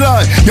they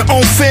blood. Your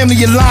own family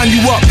will line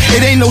you up.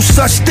 It ain't no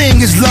such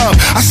thing as love.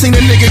 I seen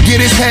a nigga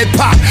get his head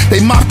popped. They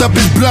mopped up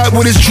his blood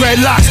with his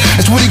dreadlocks.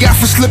 That's what he got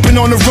for slipping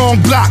on the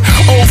wrong block.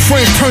 Old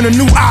friends turn to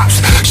new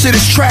ops. Shit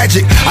is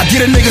tragic. I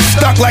get a nigga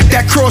stuck like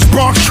that cross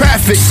Bronx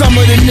traffic. Some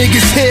of the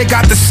niggas here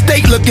got the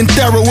state looking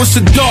thorough. It's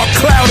a dark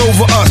cloud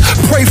over us.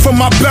 Pray for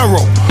my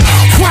barrel.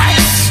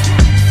 Wax.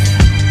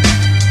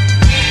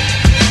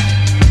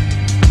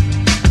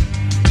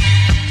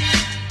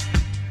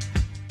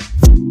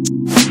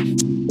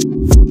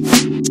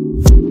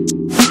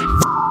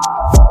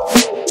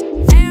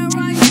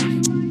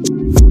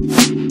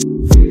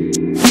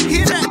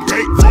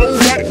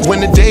 When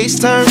the days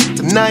turn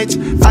to nights,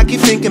 I keep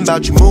thinking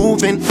about you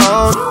moving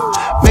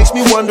on. Makes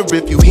me wonder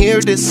if you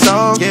hear this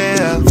song.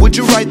 Yeah, would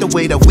you write the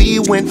way that we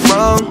went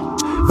wrong?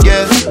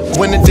 Yeah,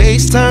 when the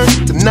days turn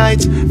to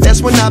nights,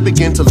 that's when I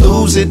begin to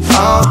lose it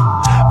all.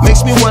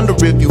 Makes me wonder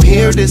if you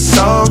hear this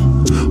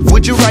song.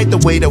 Would you write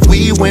the way that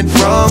we went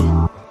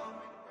wrong?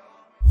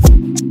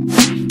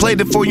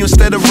 Played it for you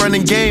instead of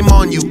running game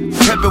on you.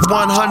 Kept it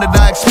 100,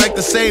 I expect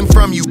the same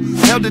from you.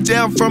 Held it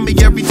down from me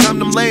every time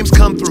them lames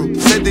come through.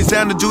 Said they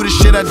down to do the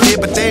shit I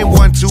did, but they ain't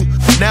want to.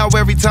 Now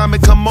every time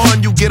it come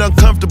on, you get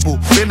uncomfortable.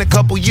 Been a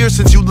couple years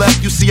since you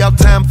left, you see how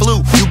time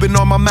flew. You been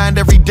on my mind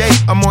every day,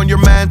 I'm on your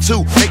mind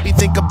too. Make me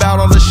think about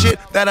all the shit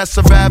that I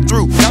survived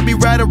through. Got me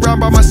right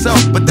around by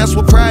myself, but that's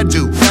what pride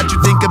do. Got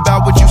you think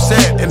about what you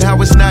said and how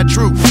it's not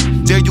true.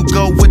 There you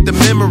go with the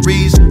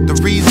memories. The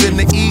reason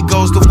the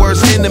ego's the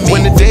worst enemy.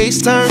 When the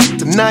days turn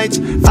to nights,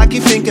 I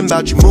keep thinking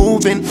about you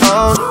moving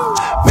on.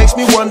 Makes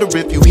me wonder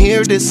if you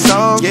hear this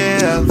song.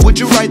 Yeah, would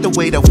you write the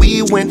way that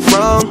we went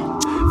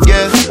wrong?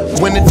 Yeah,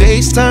 when the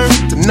days turn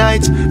to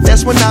nights,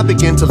 that's when I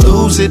begin to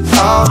lose it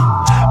all.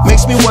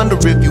 Makes me wonder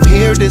if you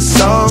hear this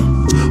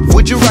song.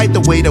 Would you write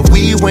the way that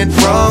we went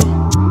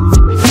wrong?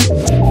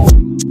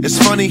 It's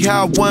funny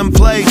how one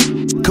play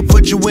could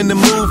put you in the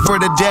mood for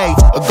the day.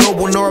 A good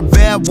one or a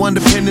bad one,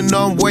 depending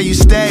on where you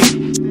stay.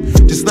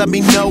 Just let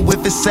me know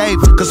if it's safe,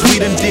 cause we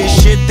done did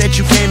shit that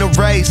you can't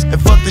erase. And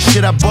fuck the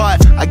shit I bought,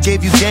 I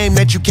gave you game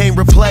that you can't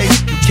replace.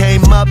 You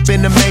came up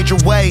in a major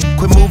way,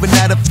 quit moving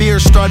out of fear,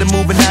 started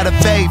moving out of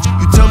faith.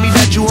 You told me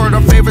that you heard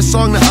our favorite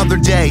song the other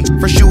day.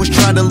 First you was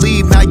trying to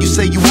leave, now you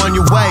say you on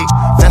your way.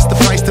 That's the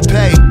price to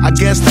pay, I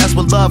guess that's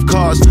what love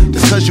costs.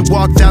 Just cause you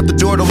walked out the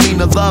door don't mean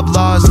the love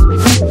lost.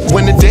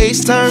 When the days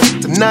turn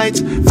to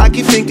nights, I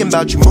keep thinking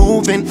about you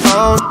moving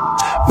on.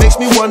 Makes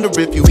me wonder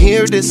if you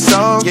hear this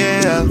song.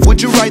 Yeah,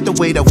 would you write the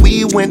way that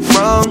we went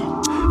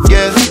wrong?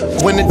 Yeah,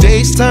 when the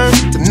days turn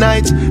to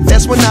nights,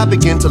 that's when I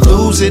begin to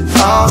lose it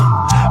all.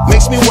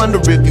 Makes me wonder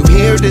if you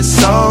hear this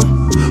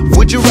song.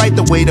 Would you write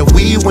the way that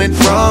we went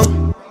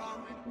wrong?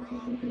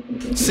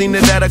 Seen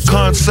it at a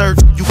concert,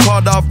 you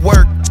called off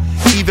work.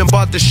 Even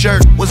bought the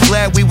shirt, was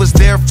glad we was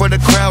there for the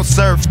crowd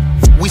surf.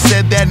 We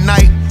said that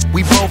night,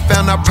 we both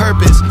found our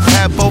purpose.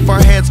 Had both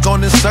our heads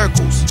going in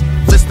circles.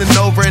 Listening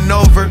over and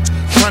over,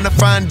 trying to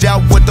find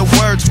out what the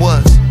words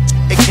was.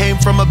 It came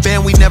from a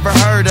band we never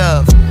heard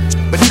of,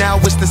 but now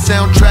it's the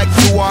soundtrack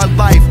to our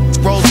life.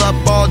 Roll up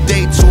all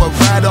day to a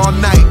ride all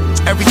night.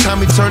 Every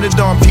time we turn it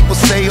on, people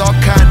say all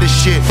kind of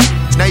shit.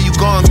 Now you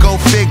gon' go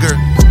figure,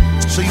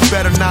 so you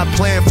better not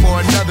plan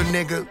for another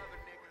nigga.